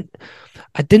 I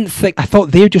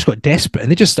thought they just got desperate,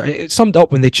 and they just started. It summed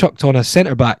up when they chucked on a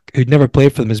centre back who'd never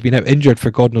played for them, has been out injured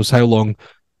for God knows how long,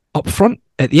 up front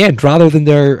at the end, rather than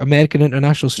their American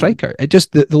international striker. It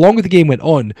just the longer the game went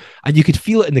on, and you could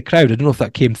feel it in the crowd. I don't know if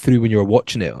that came through when you were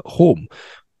watching it at home.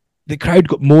 The crowd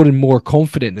got more and more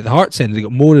confident at the Hearts end. They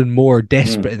got more and more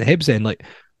desperate in the Hibs end. Like,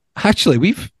 actually,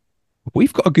 we've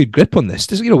got a good grip on this.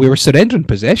 We were surrendering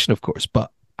possession, of course,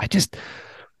 but I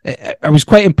was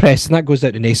quite impressed, and that goes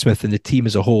out to Naismith and the team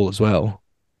as a whole as well.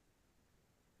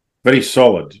 Very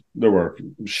solid. There were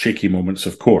shaky moments,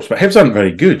 of course, but Hibs aren't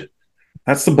very good.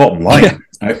 That's the bottom line. Yeah.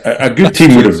 A good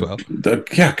team would have,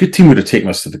 a good team would have taken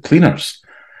us to the cleaners.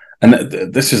 And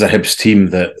this is a Hibs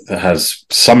team that has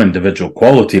some individual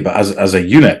quality, but as a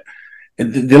unit,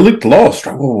 they looked lost.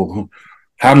 Oh,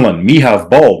 Hanlon, me have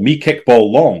ball, me kick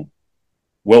ball long.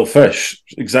 Will Fish,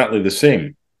 exactly the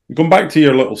same. Going back to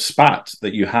your little spat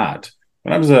that you had,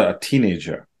 when I was a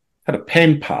teenager, I had a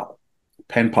pen pal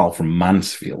from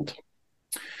Mansfield.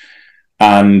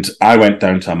 And I went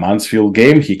down to a Mansfield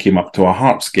game. He came up to a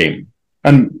Hearts game.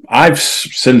 And I've,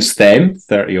 since then,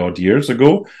 30 odd years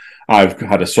ago, I've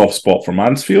had a soft spot for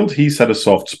Mansfield. He's had a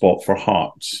soft spot for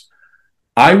Hearts.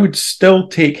 I would still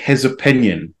take his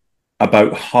opinion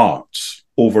about Hearts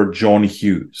over John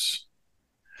Hughes.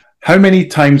 How many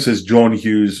times has John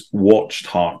Hughes watched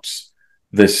Hearts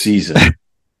this season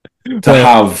to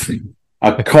have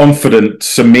a confident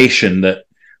summation that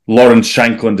Lawrence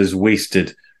Shankland is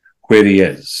wasted where he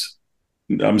is?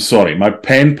 I'm sorry, my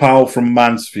pen pal from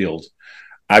Mansfield,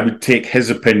 I would take his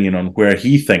opinion on where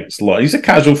he thinks. He's a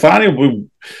casual fan.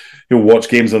 He'll watch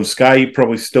games on Sky. He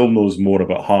probably still knows more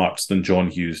about Hearts than John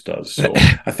Hughes does. So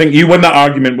I think you win that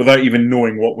argument without even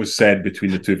knowing what was said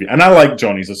between the two of you. And I like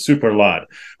John. He's a super lad.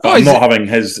 But I'm not having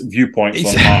his viewpoints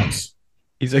on Hearts.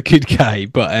 He's a good guy.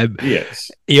 But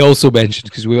yes. He also mentioned,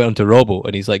 because we went on to Robbo,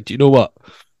 and he's like, do you know what?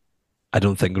 I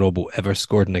don't think Robbo ever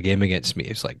scored in a game against me.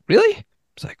 It's like, really?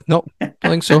 It's like, no, I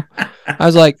don't think so. I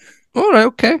was like, all right,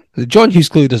 okay. John Hughes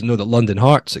clearly doesn't know that London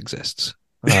Hearts exists.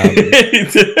 So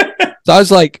I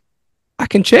was like, I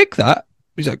can check that.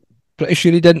 He's like, pretty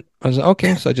sure he didn't. I was like,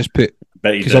 okay. So I just put,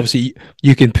 because obviously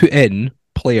you can put in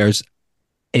players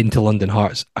into London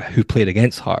Hearts who played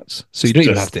against Hearts. So you don't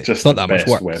even have to, it's not that much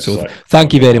work. So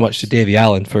thank you very much to Davey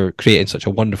Allen for creating such a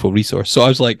wonderful resource. So I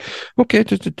was like, okay.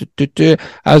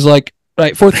 I was like,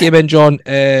 right, fourth game in, John.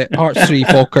 Hearts 3,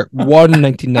 Falkirk 1,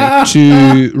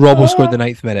 1992. Robbo scored the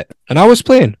 9th minute. And I was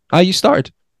playing. You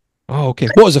started. Oh, okay.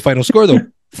 What was the final score, though?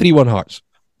 3-1 Hearts.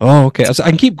 Oh, okay. I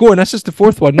can keep going. This is the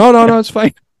fourth one. No, it's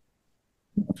fine.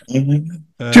 Do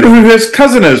you know who his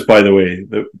cousin is, by the way?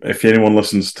 If anyone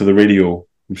listens to the radio,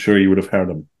 I'm sure you would have heard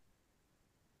him.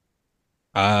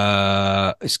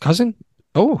 His cousin?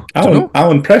 Oh,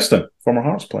 Alan Preston, former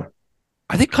Hearts player.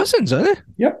 Are they cousins, are they?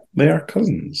 Yep, they are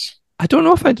cousins. I don't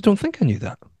know if I don't think I knew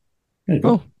that.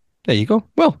 Oh, there you go.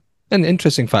 Well, an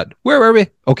interesting fact. Where were we?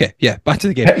 Okay, yeah, back to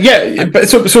the game. But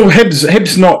so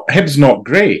Hibs not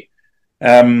great.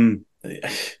 And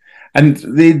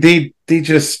they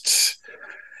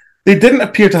didn't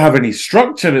appear to have any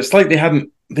structure. It's like they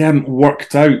hadn't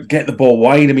worked out, get the ball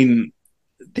wide. I mean,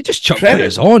 they just chucked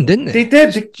players on, didn't they? They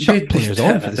did. They chucked players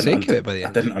on for the sake of it. By the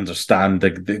end, I didn't understand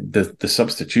the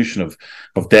substitution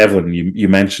of Devlin. You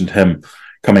mentioned him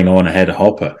coming on ahead of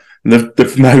Hopper. And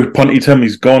they've now punted him.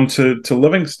 He's gone to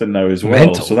Livingston now as well.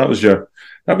 Mental. So that was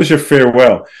your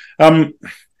farewell.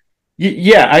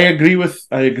 Yeah, I agree with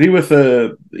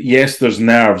yes, there's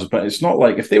nerves, but it's not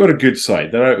like if they were a good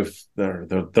side, they're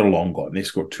long gone. They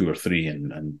scored 2 or 3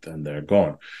 and they're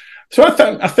gone. So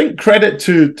I think credit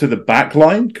to the back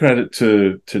line, credit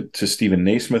to Stephen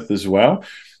Naismith as well.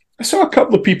 I saw a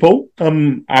couple of people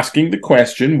asking the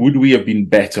question, would we have been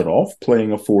better off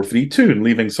playing a 4-3-2 and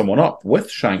leaving someone up with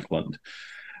Shankland?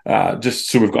 Just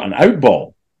so we've got an out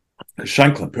ball.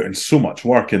 Shankland put in so much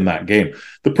work in that game.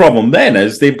 The problem then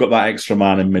is they've got that extra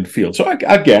man in midfield. So I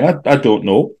don't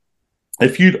know.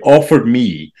 If you'd offered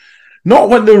me, not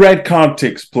when the red card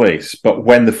takes place, but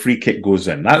when the free kick goes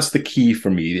in, that's the key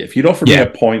for me. If you'd offered me a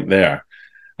point there,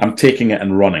 I'm taking it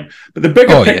and running. But the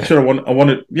bigger picture, I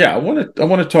want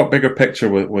to talk bigger picture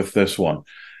with this one.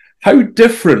 How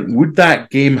different would that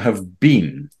game have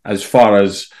been as far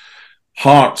as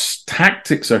Hearts'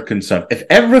 tactics are concerned? If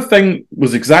everything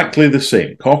was exactly the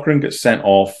same, Cochrane gets sent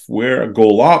off, we're a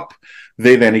goal up,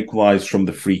 they then equalise from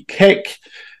the free kick.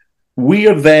 We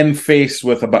are then faced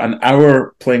with about an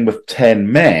hour playing with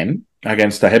 10 men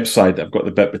against a Hibs side that have got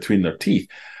the bit between their teeth.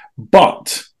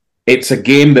 But it's a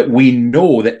game that we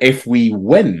know that if we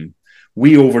win,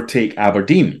 we overtake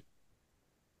Aberdeen.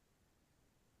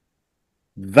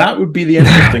 That would be the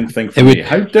interesting thing for me.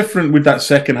 How different would that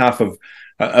second half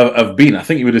have been? I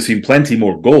think you would have seen plenty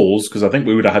more goals because I think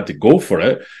we would have had to go for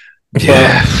it.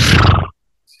 Yeah.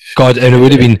 God, and it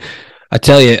would have been, I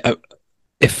tell you,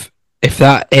 if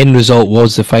that end result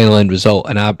was the final end result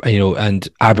and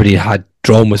Aberdeen had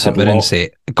drawn with St Mirren,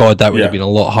 God, that would have been a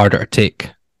lot harder to take.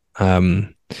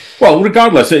 Well,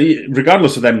 regardless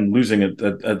of them losing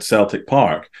at Celtic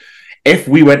Park, if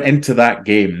we went into that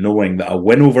game knowing that a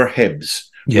win over Hibs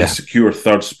would secure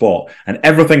third spot and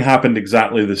everything happened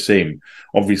exactly the same,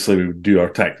 obviously we would do our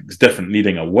tactics different,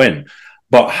 needing a win.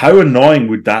 But how annoying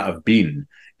would that have been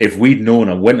if we'd known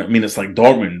a win? I mean, it's like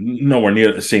Dortmund, nowhere near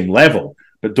at the same level,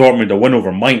 but Dortmund, a win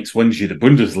over Mainz wins you the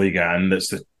Bundesliga, and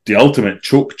it's the ultimate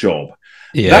choke job.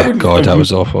 Yeah, that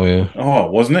was awful, yeah. Oh,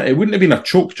 wasn't it? It wouldn't have been a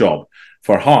choke job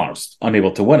for Hearts,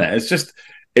 unable to win it. It's just,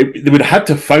 they would have had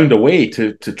to found a way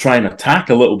to try and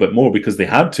attack a little bit more because they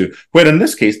had to, where in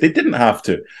this case, they didn't have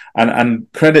to. And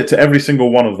credit to every single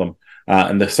one of them,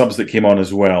 and the subs that came on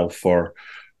as well, from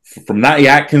Natty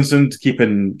Atkinson to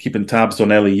keeping tabs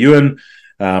on Ellie Ewan,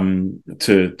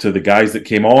 to the guys that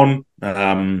came on.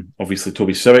 Obviously,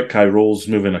 Toby Siwick, Kai Rolls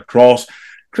moving across.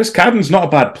 Chris Cadden's not a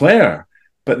bad player,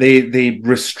 but they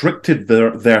restricted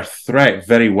their threat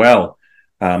very well.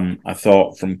 I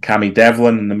thought from Cammy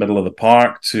Devlin in the middle of the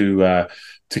park to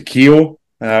Keogh.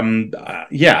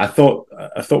 I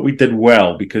thought we did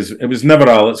well because it was never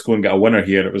a let's go and get a winner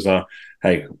here. It was a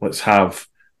hey, let's have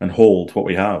and hold what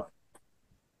we have.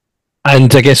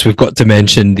 And I guess we've got to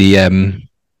mention the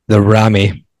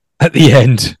Rami at the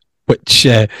end, which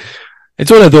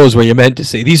it's one of those where you're meant to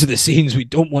say these are the scenes we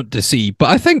don't want to see, but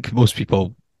I think most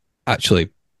people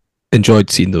actually enjoyed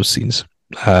seeing those scenes.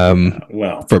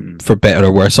 For better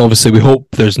or worse. Obviously, we hope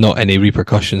there's not any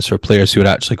repercussions for players who are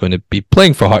actually going to be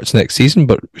playing for Hearts next season.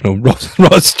 But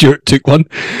Rod Stewart took one.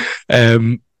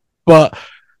 But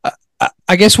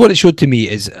I guess what it showed to me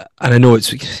is, and I know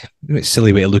it's a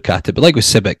silly way to look at it, but like with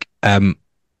Sibic,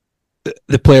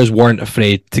 the players weren't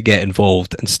afraid to get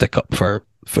involved and stick up for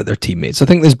their teammates. I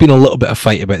think there's been a little bit of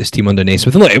fight about this team under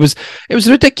Naismith. And look, it was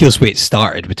a ridiculous way it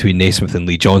started between Naismith and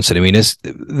Lee Johnson. I mean, it's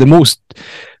the most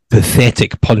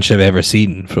pathetic punch I've ever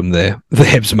seen from the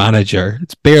Hibs manager.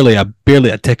 It's barely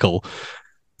a tickle,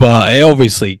 but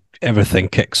obviously everything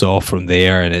kicks off from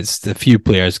there, and it's the few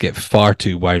players get far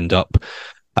too wound up.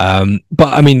 But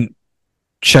I mean,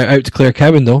 shout out to Claire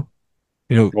Cowan though.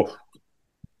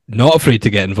 Not afraid to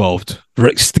get involved.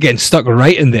 Rick's getting stuck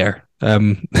right in there.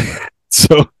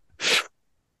 So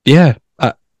yeah,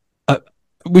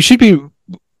 we should be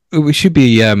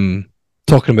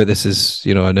talking about this as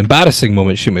an embarrassing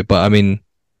moment, shouldn't we? But I mean,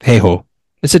 hey ho,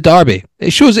 it's a derby.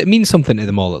 It shows it means something to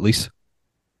them all, at least.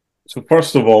 So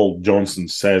first of all, Johnson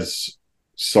says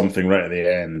something right at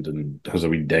the end and has a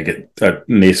wee dig at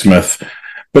Naismith,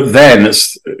 but then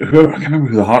it's I can't remember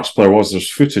who the Hearts player was. There's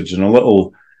footage and a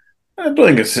little. I don't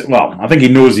think it's I think he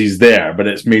knows he's there, but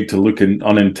it's made to look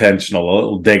unintentional. A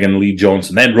little dig in Lee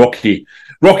Johnson. Then Rocky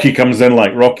comes in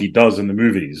like Rocky does in the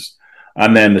movies.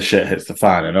 And then the shit hits the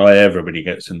fan, and everybody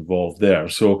gets involved there.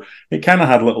 So it kind of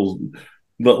had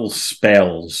little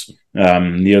spells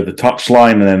near the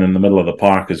touchline, and then in the middle of the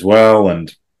park as well. And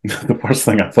the first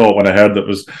thing I thought when I heard that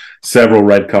was several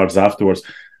red cards afterwards.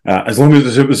 As long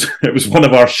as it was one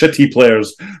of our shitty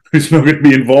players who's not going to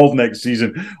be involved next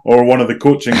season, or one of the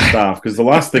coaching staff, because the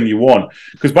last thing you want.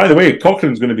 Because by the way,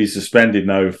 Cochrane's going to be suspended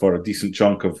now for a decent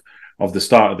chunk of the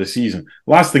start of the season.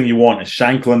 Last thing you want is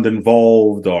Shankland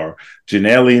involved or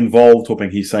Ginnelly involved, hoping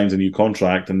he signs a new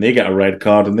contract and they get a red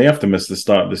card and they have to miss the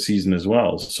start of the season as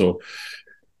well. So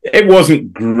It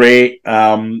wasn't great,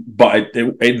 but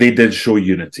they did show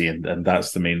unity, and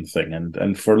that's the main thing.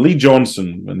 And for Lee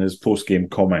Johnson in his post-game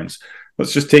comments,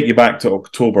 let's just take you back to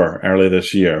October earlier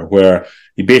this year, where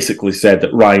he basically said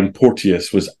that Ryan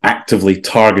Porteous was actively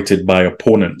targeted by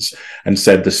opponents and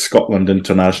said the Scotland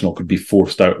international could be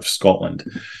forced out of Scotland.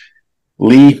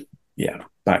 Lee, yeah,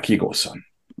 back you go, son.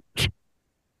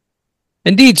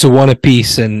 Indeed, so one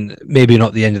apiece, and maybe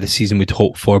not the end of the season we'd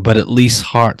hoped for, but at least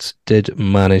Hearts did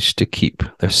manage to keep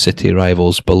their city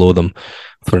rivals below them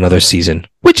for another season,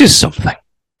 which is something.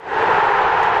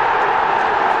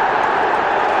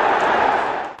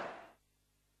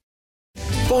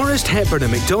 Forrest, Hepburn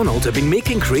and McDonald have been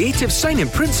making creative sign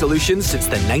and print solutions since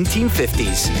the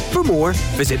 1950s. For more,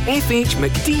 visit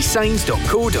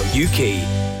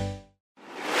fhmcdsigns.co.uk.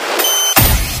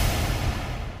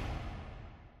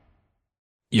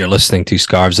 You're listening to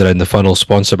Scarves Around the Funnel,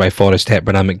 sponsored by Forrest,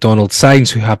 Hepburn and McDonald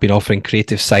Signs, who have been offering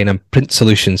creative sign and print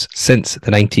solutions since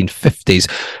the 1950s.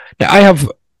 Now, I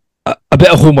have a bit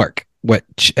of homework,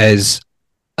 which is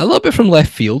a little bit from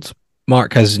left field.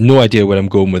 Mark has no idea where I'm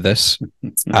going with this,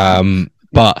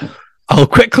 but I'll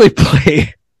quickly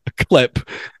play a clip,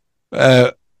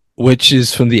 which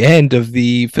is from the end of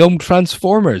the film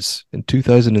Transformers in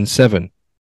 2007.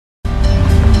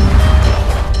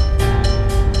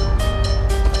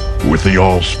 With the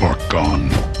Allspark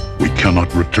gone, we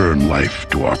cannot return life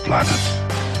to our planet.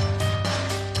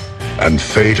 And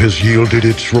fate has yielded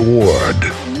its reward.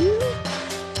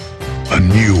 A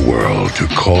new world to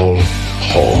call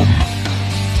home.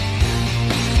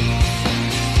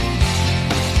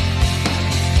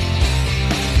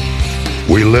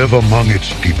 We live among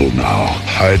its people now,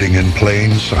 hiding in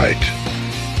plain sight,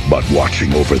 but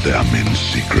watching over them in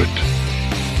secret,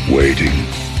 waiting,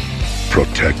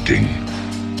 protecting.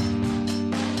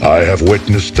 I have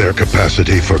witnessed their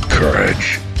capacity for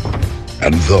courage,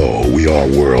 and though we are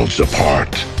worlds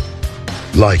apart,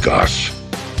 like us,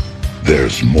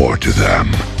 there's more to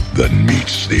them than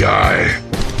meets the eye.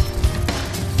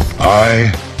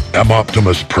 I am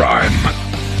Optimus Prime,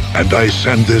 and I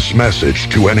send this message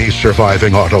to any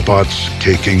surviving Autobots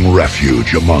taking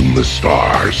refuge among the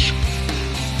stars.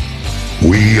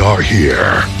 We are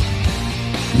here.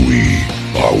 We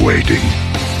are waiting.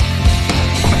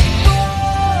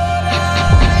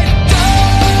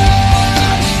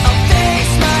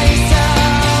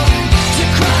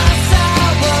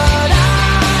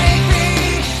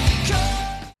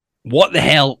 What the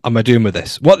hell am I doing with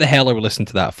this? What the hell are we listening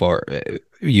to that for?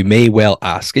 You may well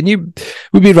ask, and you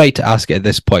would be right to ask it at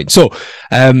this point. So,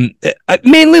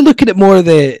 mainly looking at more of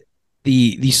the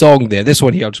song there. This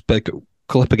one here, I'll just play a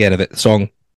clip again of it. The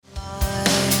song.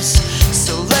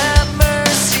 So let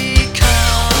mercy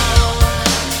come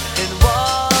and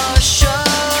wash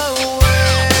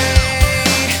away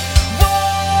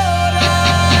what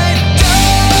I've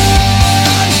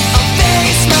done. I'll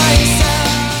face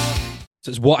myself. So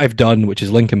it's What I've Done, which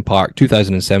is Linkin Park,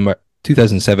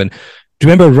 2007. Do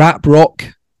you remember Rap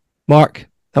Rock, Mark?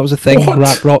 That was a thing, What?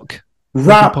 Rap Rock.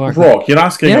 Rap Park. Rock. You're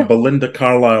asking Yeah. a Belinda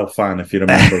Carlisle fan if he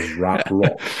remembers Rap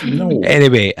Rock. No.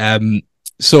 Anyway,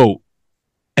 so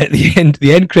at the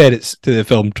end credits to the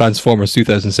film Transformers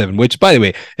 2007, which, by the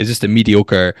way, is just a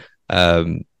mediocre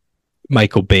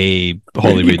Michael Bay Where are you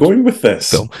Hollywood going with this?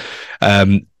 film.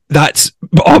 That's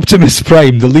Optimus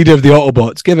Prime, the leader of the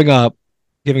Autobots, giving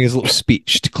his little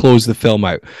speech to close the film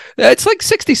out. It's like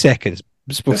 60 seconds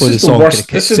before the song kind of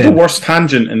kicks This is in. the worst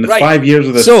tangent in the Right. 5 years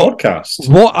of this So, podcast.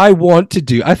 What I want to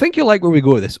do, I think you'll like where we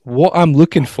go with this. What I'm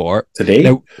looking for Today?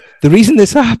 now, the reason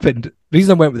this happened, the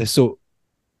reason I went with this, so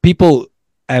people,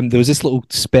 there was this little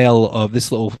spell of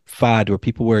this little fad where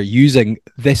people were using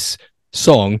this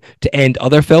song to end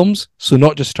other films. So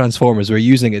not just Transformers, we're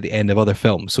using it at the end of other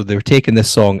films. So they were taking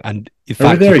this song, and in Are we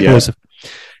fact, there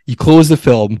you close the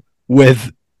film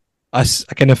with a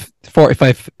kind of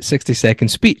 45, 60-second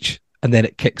speech, and then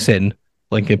it kicks in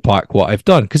Linkin Park, What I've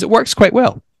Done, because it works quite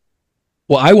well.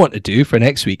 What I want to do for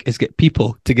next week is get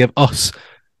people to give us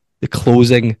the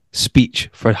closing speech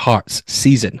for Hearts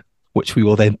season, which we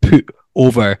will then put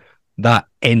over that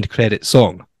end credit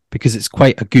song, because it's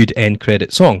quite a good end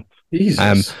credit song.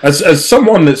 Jesus. As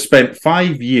someone that spent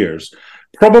 5 years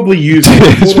probably using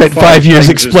Spent 5 years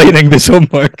explaining this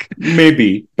homework.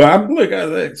 Maybe, but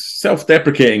I'm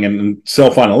self-deprecating and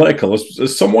self-analytical.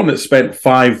 As someone that spent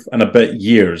 5 and a bit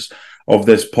years of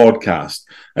this podcast,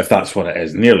 if that's what it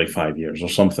is, nearly 5 years or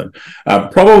something,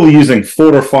 probably using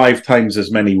 4 or 5 times as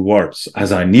many words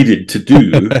as I needed to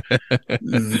do,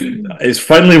 it's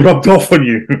finally rubbed off on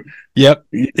you. Yep.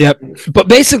 But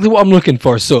basically, what I'm looking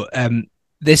for, so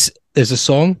there's a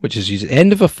song which is used at the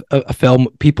end of a film.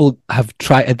 People have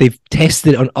tried, they've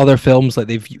tested it on other films, like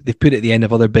they've put it at the end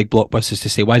of other big blockbusters to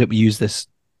say, why don't we use this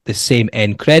same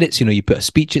end credits? You know, you put a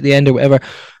speech at the end or whatever.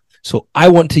 So I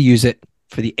want to use it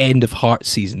for the end of Hearts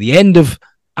season, the end of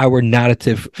our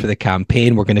narrative for the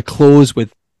campaign. We're going to close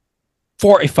with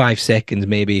 45 seconds,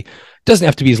 maybe. Doesn't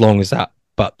have to be as long as that,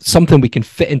 but something we can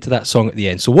fit into that song at the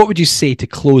end. So what would you say to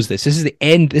close this? This is the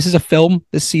end. This is a film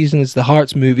this season. It's the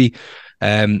Hearts movie.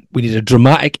 We need a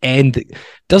dramatic end that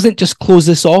doesn't just close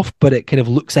this off, but it kind of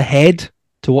looks ahead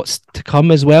to what's to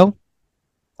come as well.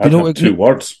 I'd have two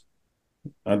words.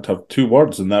 I'd have two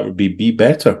words, and that would be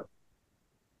better.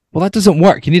 Well, that doesn't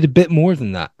work. You need a bit more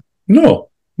than that. No.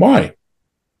 Why?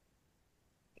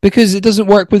 Because it doesn't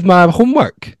work with my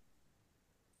homework.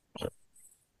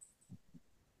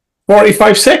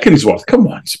 45 seconds worth. Come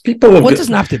on. People have Well, it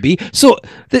doesn't have to be. So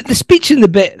the speech in the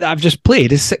bit that I've just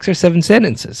played is 6 or 7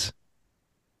 sentences.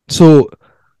 So,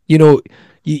 you know,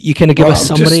 you kind of give a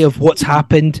summary of what's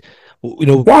happened, you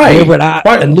know, where we're at,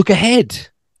 and look ahead.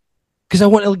 Because I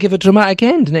want to give a dramatic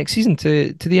end next season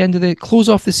to the end of the close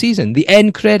off the season. The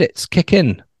end credits kick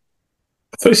in.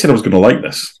 I thought you said I was going to like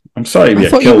this. I'm sorry to be a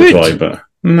thought you would. killjoy, but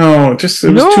no, it was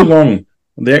too long.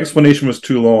 The explanation was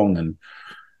too long, and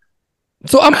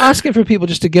so I'm asking for people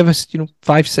just to give us,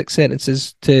 5-6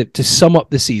 sentences to sum up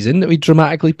the season that we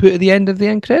dramatically put at the end of the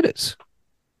end credits.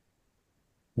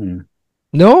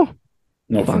 No?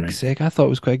 Not for me. Fuck's sake, I thought it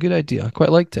was quite a good idea. I quite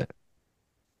liked it.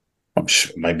 I'm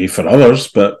sure it might be for others,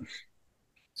 but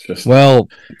it's just... Well,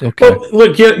 okay. Well,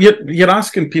 look, you're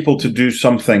asking people to do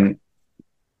something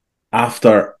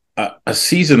after a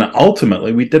season that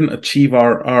ultimately we didn't achieve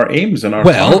our aims and our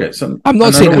targets. And, I'm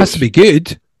not saying it has to be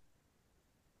good.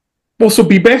 Well, so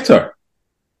be better.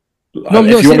 No, I'm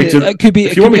not saying it could be.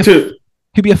 If you want me to,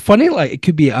 could be a funny, like it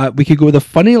could be. We could go with a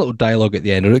funny little dialogue at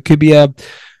the end, or it could be a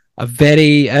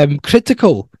very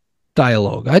critical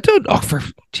dialogue. I don't. Oh, for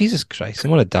Jesus Christ!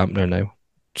 I'm on a dampener now.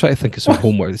 Try to think of some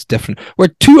homework that's different. We're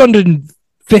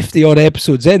 250 odd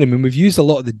episodes in. I mean, we've used a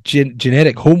lot of the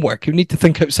generic homework. We need to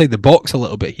think outside the box a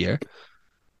little bit here.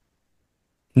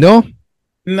 No.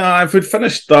 No, if we'd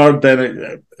finished third,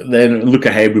 then look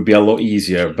ahead would be a lot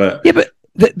easier. But yeah, but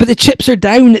the chips are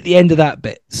down at the end of that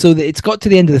bit, so that it's got to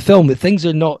the end of the film that things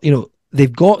are not,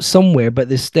 they've got somewhere, but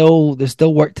there's still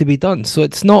work to be done. So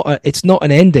it's not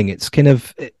an ending. It's kind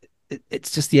of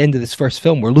it's just the end of this first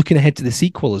film. We're looking ahead to the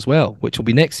sequel as well, which will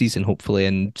be next season, hopefully,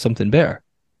 and something better.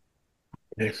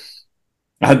 Yes.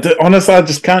 Honestly, I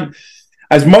just can't.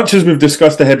 As much as we've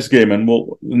discussed the Hibs game, and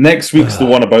next week's the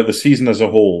one about the season as a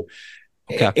whole.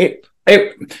 Okay.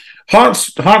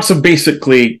 Hearts have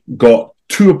basically got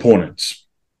two opponents.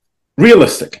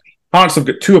 Realistically, Hearts have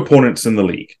got two opponents in the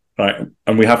league, right?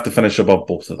 And we have to finish above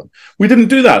both of them. We didn't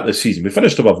do that this season. We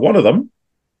finished above one of them,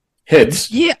 Hibs.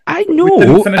 Yeah, I know. We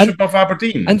didn't finish above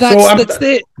Aberdeen. And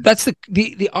that's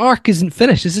the arc isn't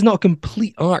finished. This is not a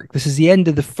complete arc. This is the end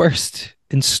of the first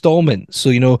installment.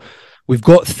 So, we've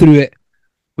got through it.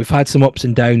 We've had some ups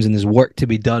and downs, and there's work to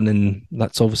be done, and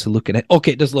that's obviously looking at.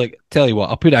 Okay, tell you what,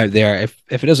 I'll put it out there. If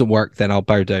it doesn't work, then I'll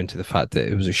bow down to the fact that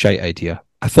it was a shite idea.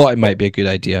 I thought it might be a good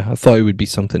idea. I thought it would be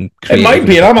something creative. It might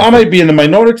be, and I might be in the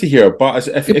minority here, but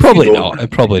if probably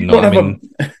not. Probably not. I mean,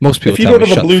 most people. If you don't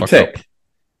have a blue tick,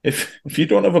 if you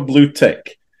don't have a blue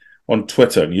tick on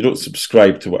Twitter and you don't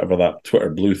subscribe to whatever that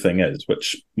Twitter blue thing is,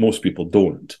 which most people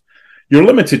don't, you're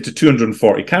limited to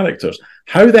 240 characters.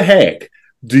 How the heck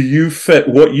do you fit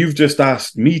what you've just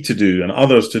asked me to do and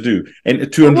others to do into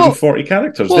 240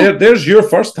 characters? There's your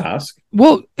first task.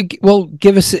 Well,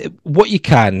 give us what you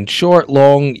can. Short,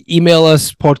 long. Email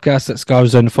us,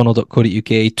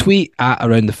 podcast@scarvesaroundthefunnel.co.uk. Tweet at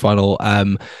Around the Funnel.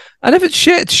 And if it's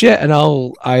shit, it's shit. And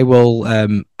I will. I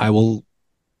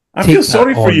feel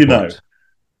sorry for you now,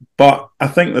 but I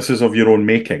think this is of your own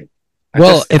making.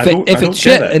 If it's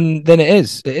shit, and then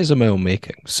it is of my own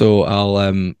making. So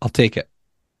I'll take it.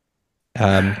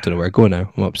 Don't know where to go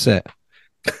now. I'm upset.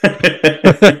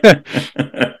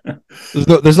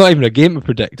 There's not even a game to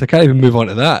predict. I can't even move on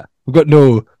to that. We've got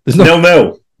no. There's no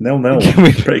nil.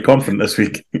 Pretty confident this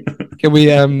week. Can we?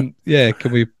 Can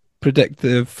we predict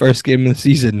the first game of the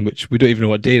season, which we don't even know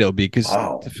what date it'll be because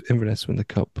Inverness win the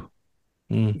cup.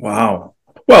 Wow.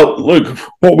 Well, look.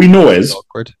 What we know is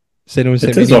awkward. Send me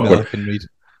an email I can read.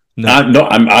 No, I'm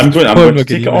going to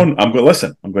take it on. I'm going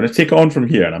to take it on from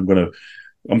here, and I'm going to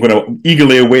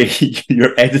eagerly await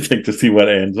your editing to see where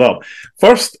it ends up.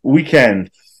 First weekend,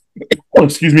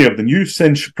 of the new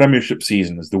Cinch Premiership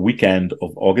season is the weekend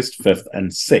of August 5th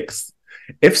and 6th.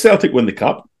 If Celtic win the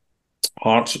Cup,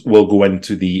 Hearts will go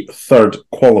into the third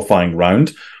qualifying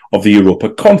round of the Europa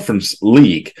Conference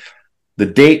League. The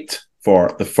date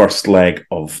for the first leg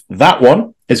of that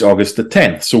one is August the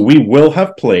 10th. So we will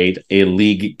have played a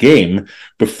league game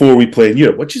before we play in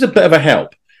Europe, which is a bit of a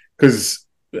help because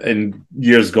in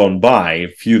years gone by, a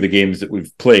few of the games that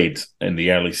we've played in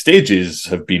the early stages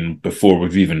have been before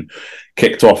we've even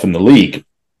kicked off in the league.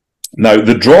 Now,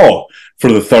 the draw for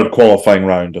the third qualifying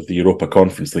round of the Europa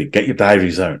Conference League, get your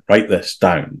diaries out, write this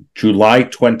down. July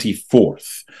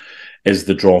 24th is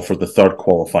the draw for the third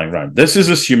qualifying round. This is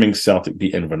assuming Celtic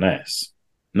beat Inverness.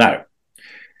 Now,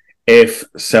 if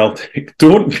Celtic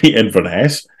don't beat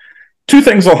Inverness, two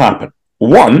things will happen.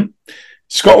 One,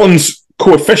 Scotland's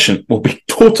coefficient will be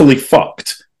totally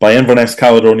fucked by Inverness,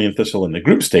 Caledonia and Thistle in the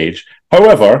group stage.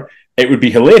 However, it would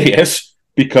be hilarious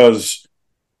because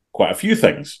quite a few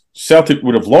things. Celtic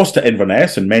would have lost to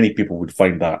Inverness, and many people would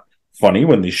find that funny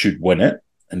when they should win it,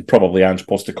 and probably Ange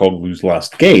Postecoglou's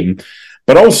last game.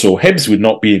 But also, Hibs would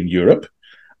not be in Europe,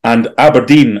 and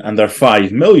Aberdeen and their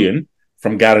 5 million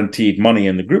from guaranteed money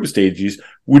in the group stages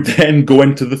would then go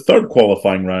into the third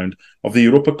qualifying round of the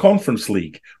Europa Conference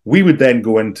League. We would then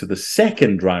go into the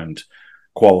second round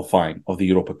qualifying of the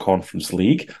Europa Conference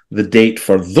League. The date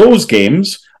for those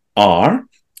games are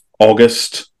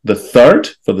August the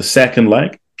 3rd for the second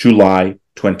leg, July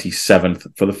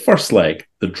 27th for the first leg.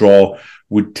 The draw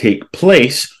would take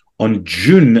place on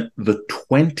June the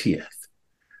 20th.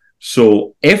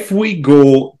 So if we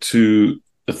go to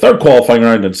the third qualifying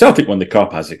round and Celtic win the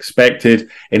Cup as expected,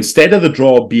 instead of the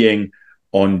draw being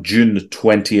on June the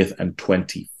 20th and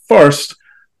 21st,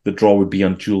 the draw would be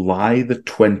on July the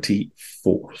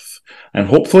 24th. And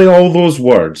hopefully all those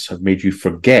words have made you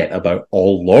forget about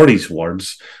all Laurie's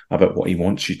words about what he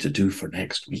wants you to do for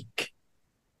next week.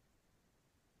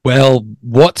 Well,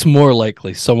 what's more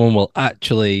likely? Someone will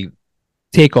actually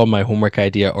take on my homework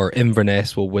idea, or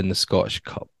Inverness will win the Scottish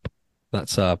Cup.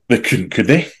 That's They couldn't, could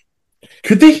they?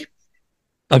 Could they?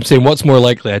 I'm saying what's more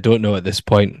likely, I don't know at this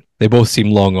point. They both seem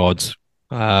long odds.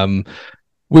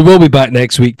 We will be back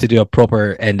next week to do a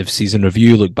proper end of season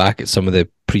review, look back at some of the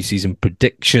preseason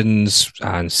predictions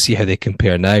and see how they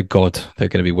compare now. God, they're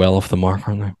going to be well off the mark,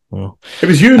 aren't they? Well, it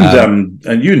was you and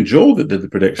you and Joel that did the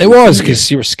predictions. it was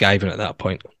because you were skiving at that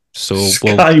point. So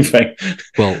skiving.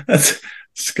 Well, that's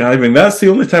skiving. That's the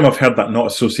only time I've heard that not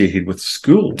associated with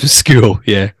school. To school,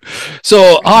 yeah.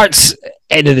 So Hearts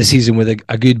ended the season with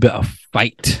a good bit of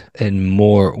fight in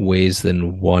more ways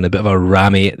than one. A bit of a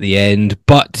rammy at the end,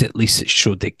 but at least it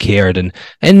showed they cared. And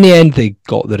in the end, they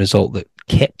got the result that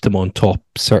kept them on top,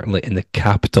 certainly in the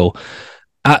capital.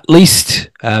 At least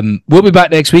we'll be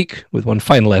back next week with one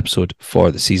final episode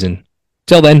for the season.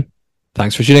 Till then,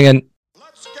 thanks for tuning in.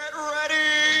 Let's get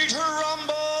ready to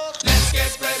rumble. Let's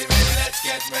get ready, let's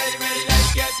get ready,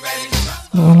 let's get ready to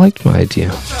rumble. I liked my idea.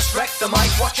 Just wreck the mic,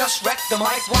 watch us wreck the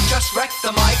mic, watch us wreck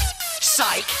the mic.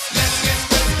 Psych. Let's get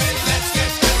ready, let's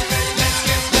get ready, let's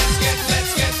get ready,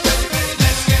 let's get ready,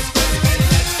 let's get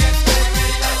ready,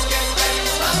 let's get ready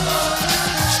to rumble.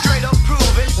 Straight up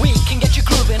proving we can get you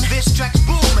grooving. This track's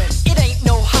booming. It ain't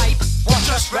no hype. Watch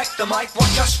us wreck the mic,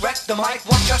 watch us wreck the mic,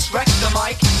 watch us wreck the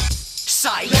mic.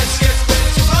 Psych. Let's get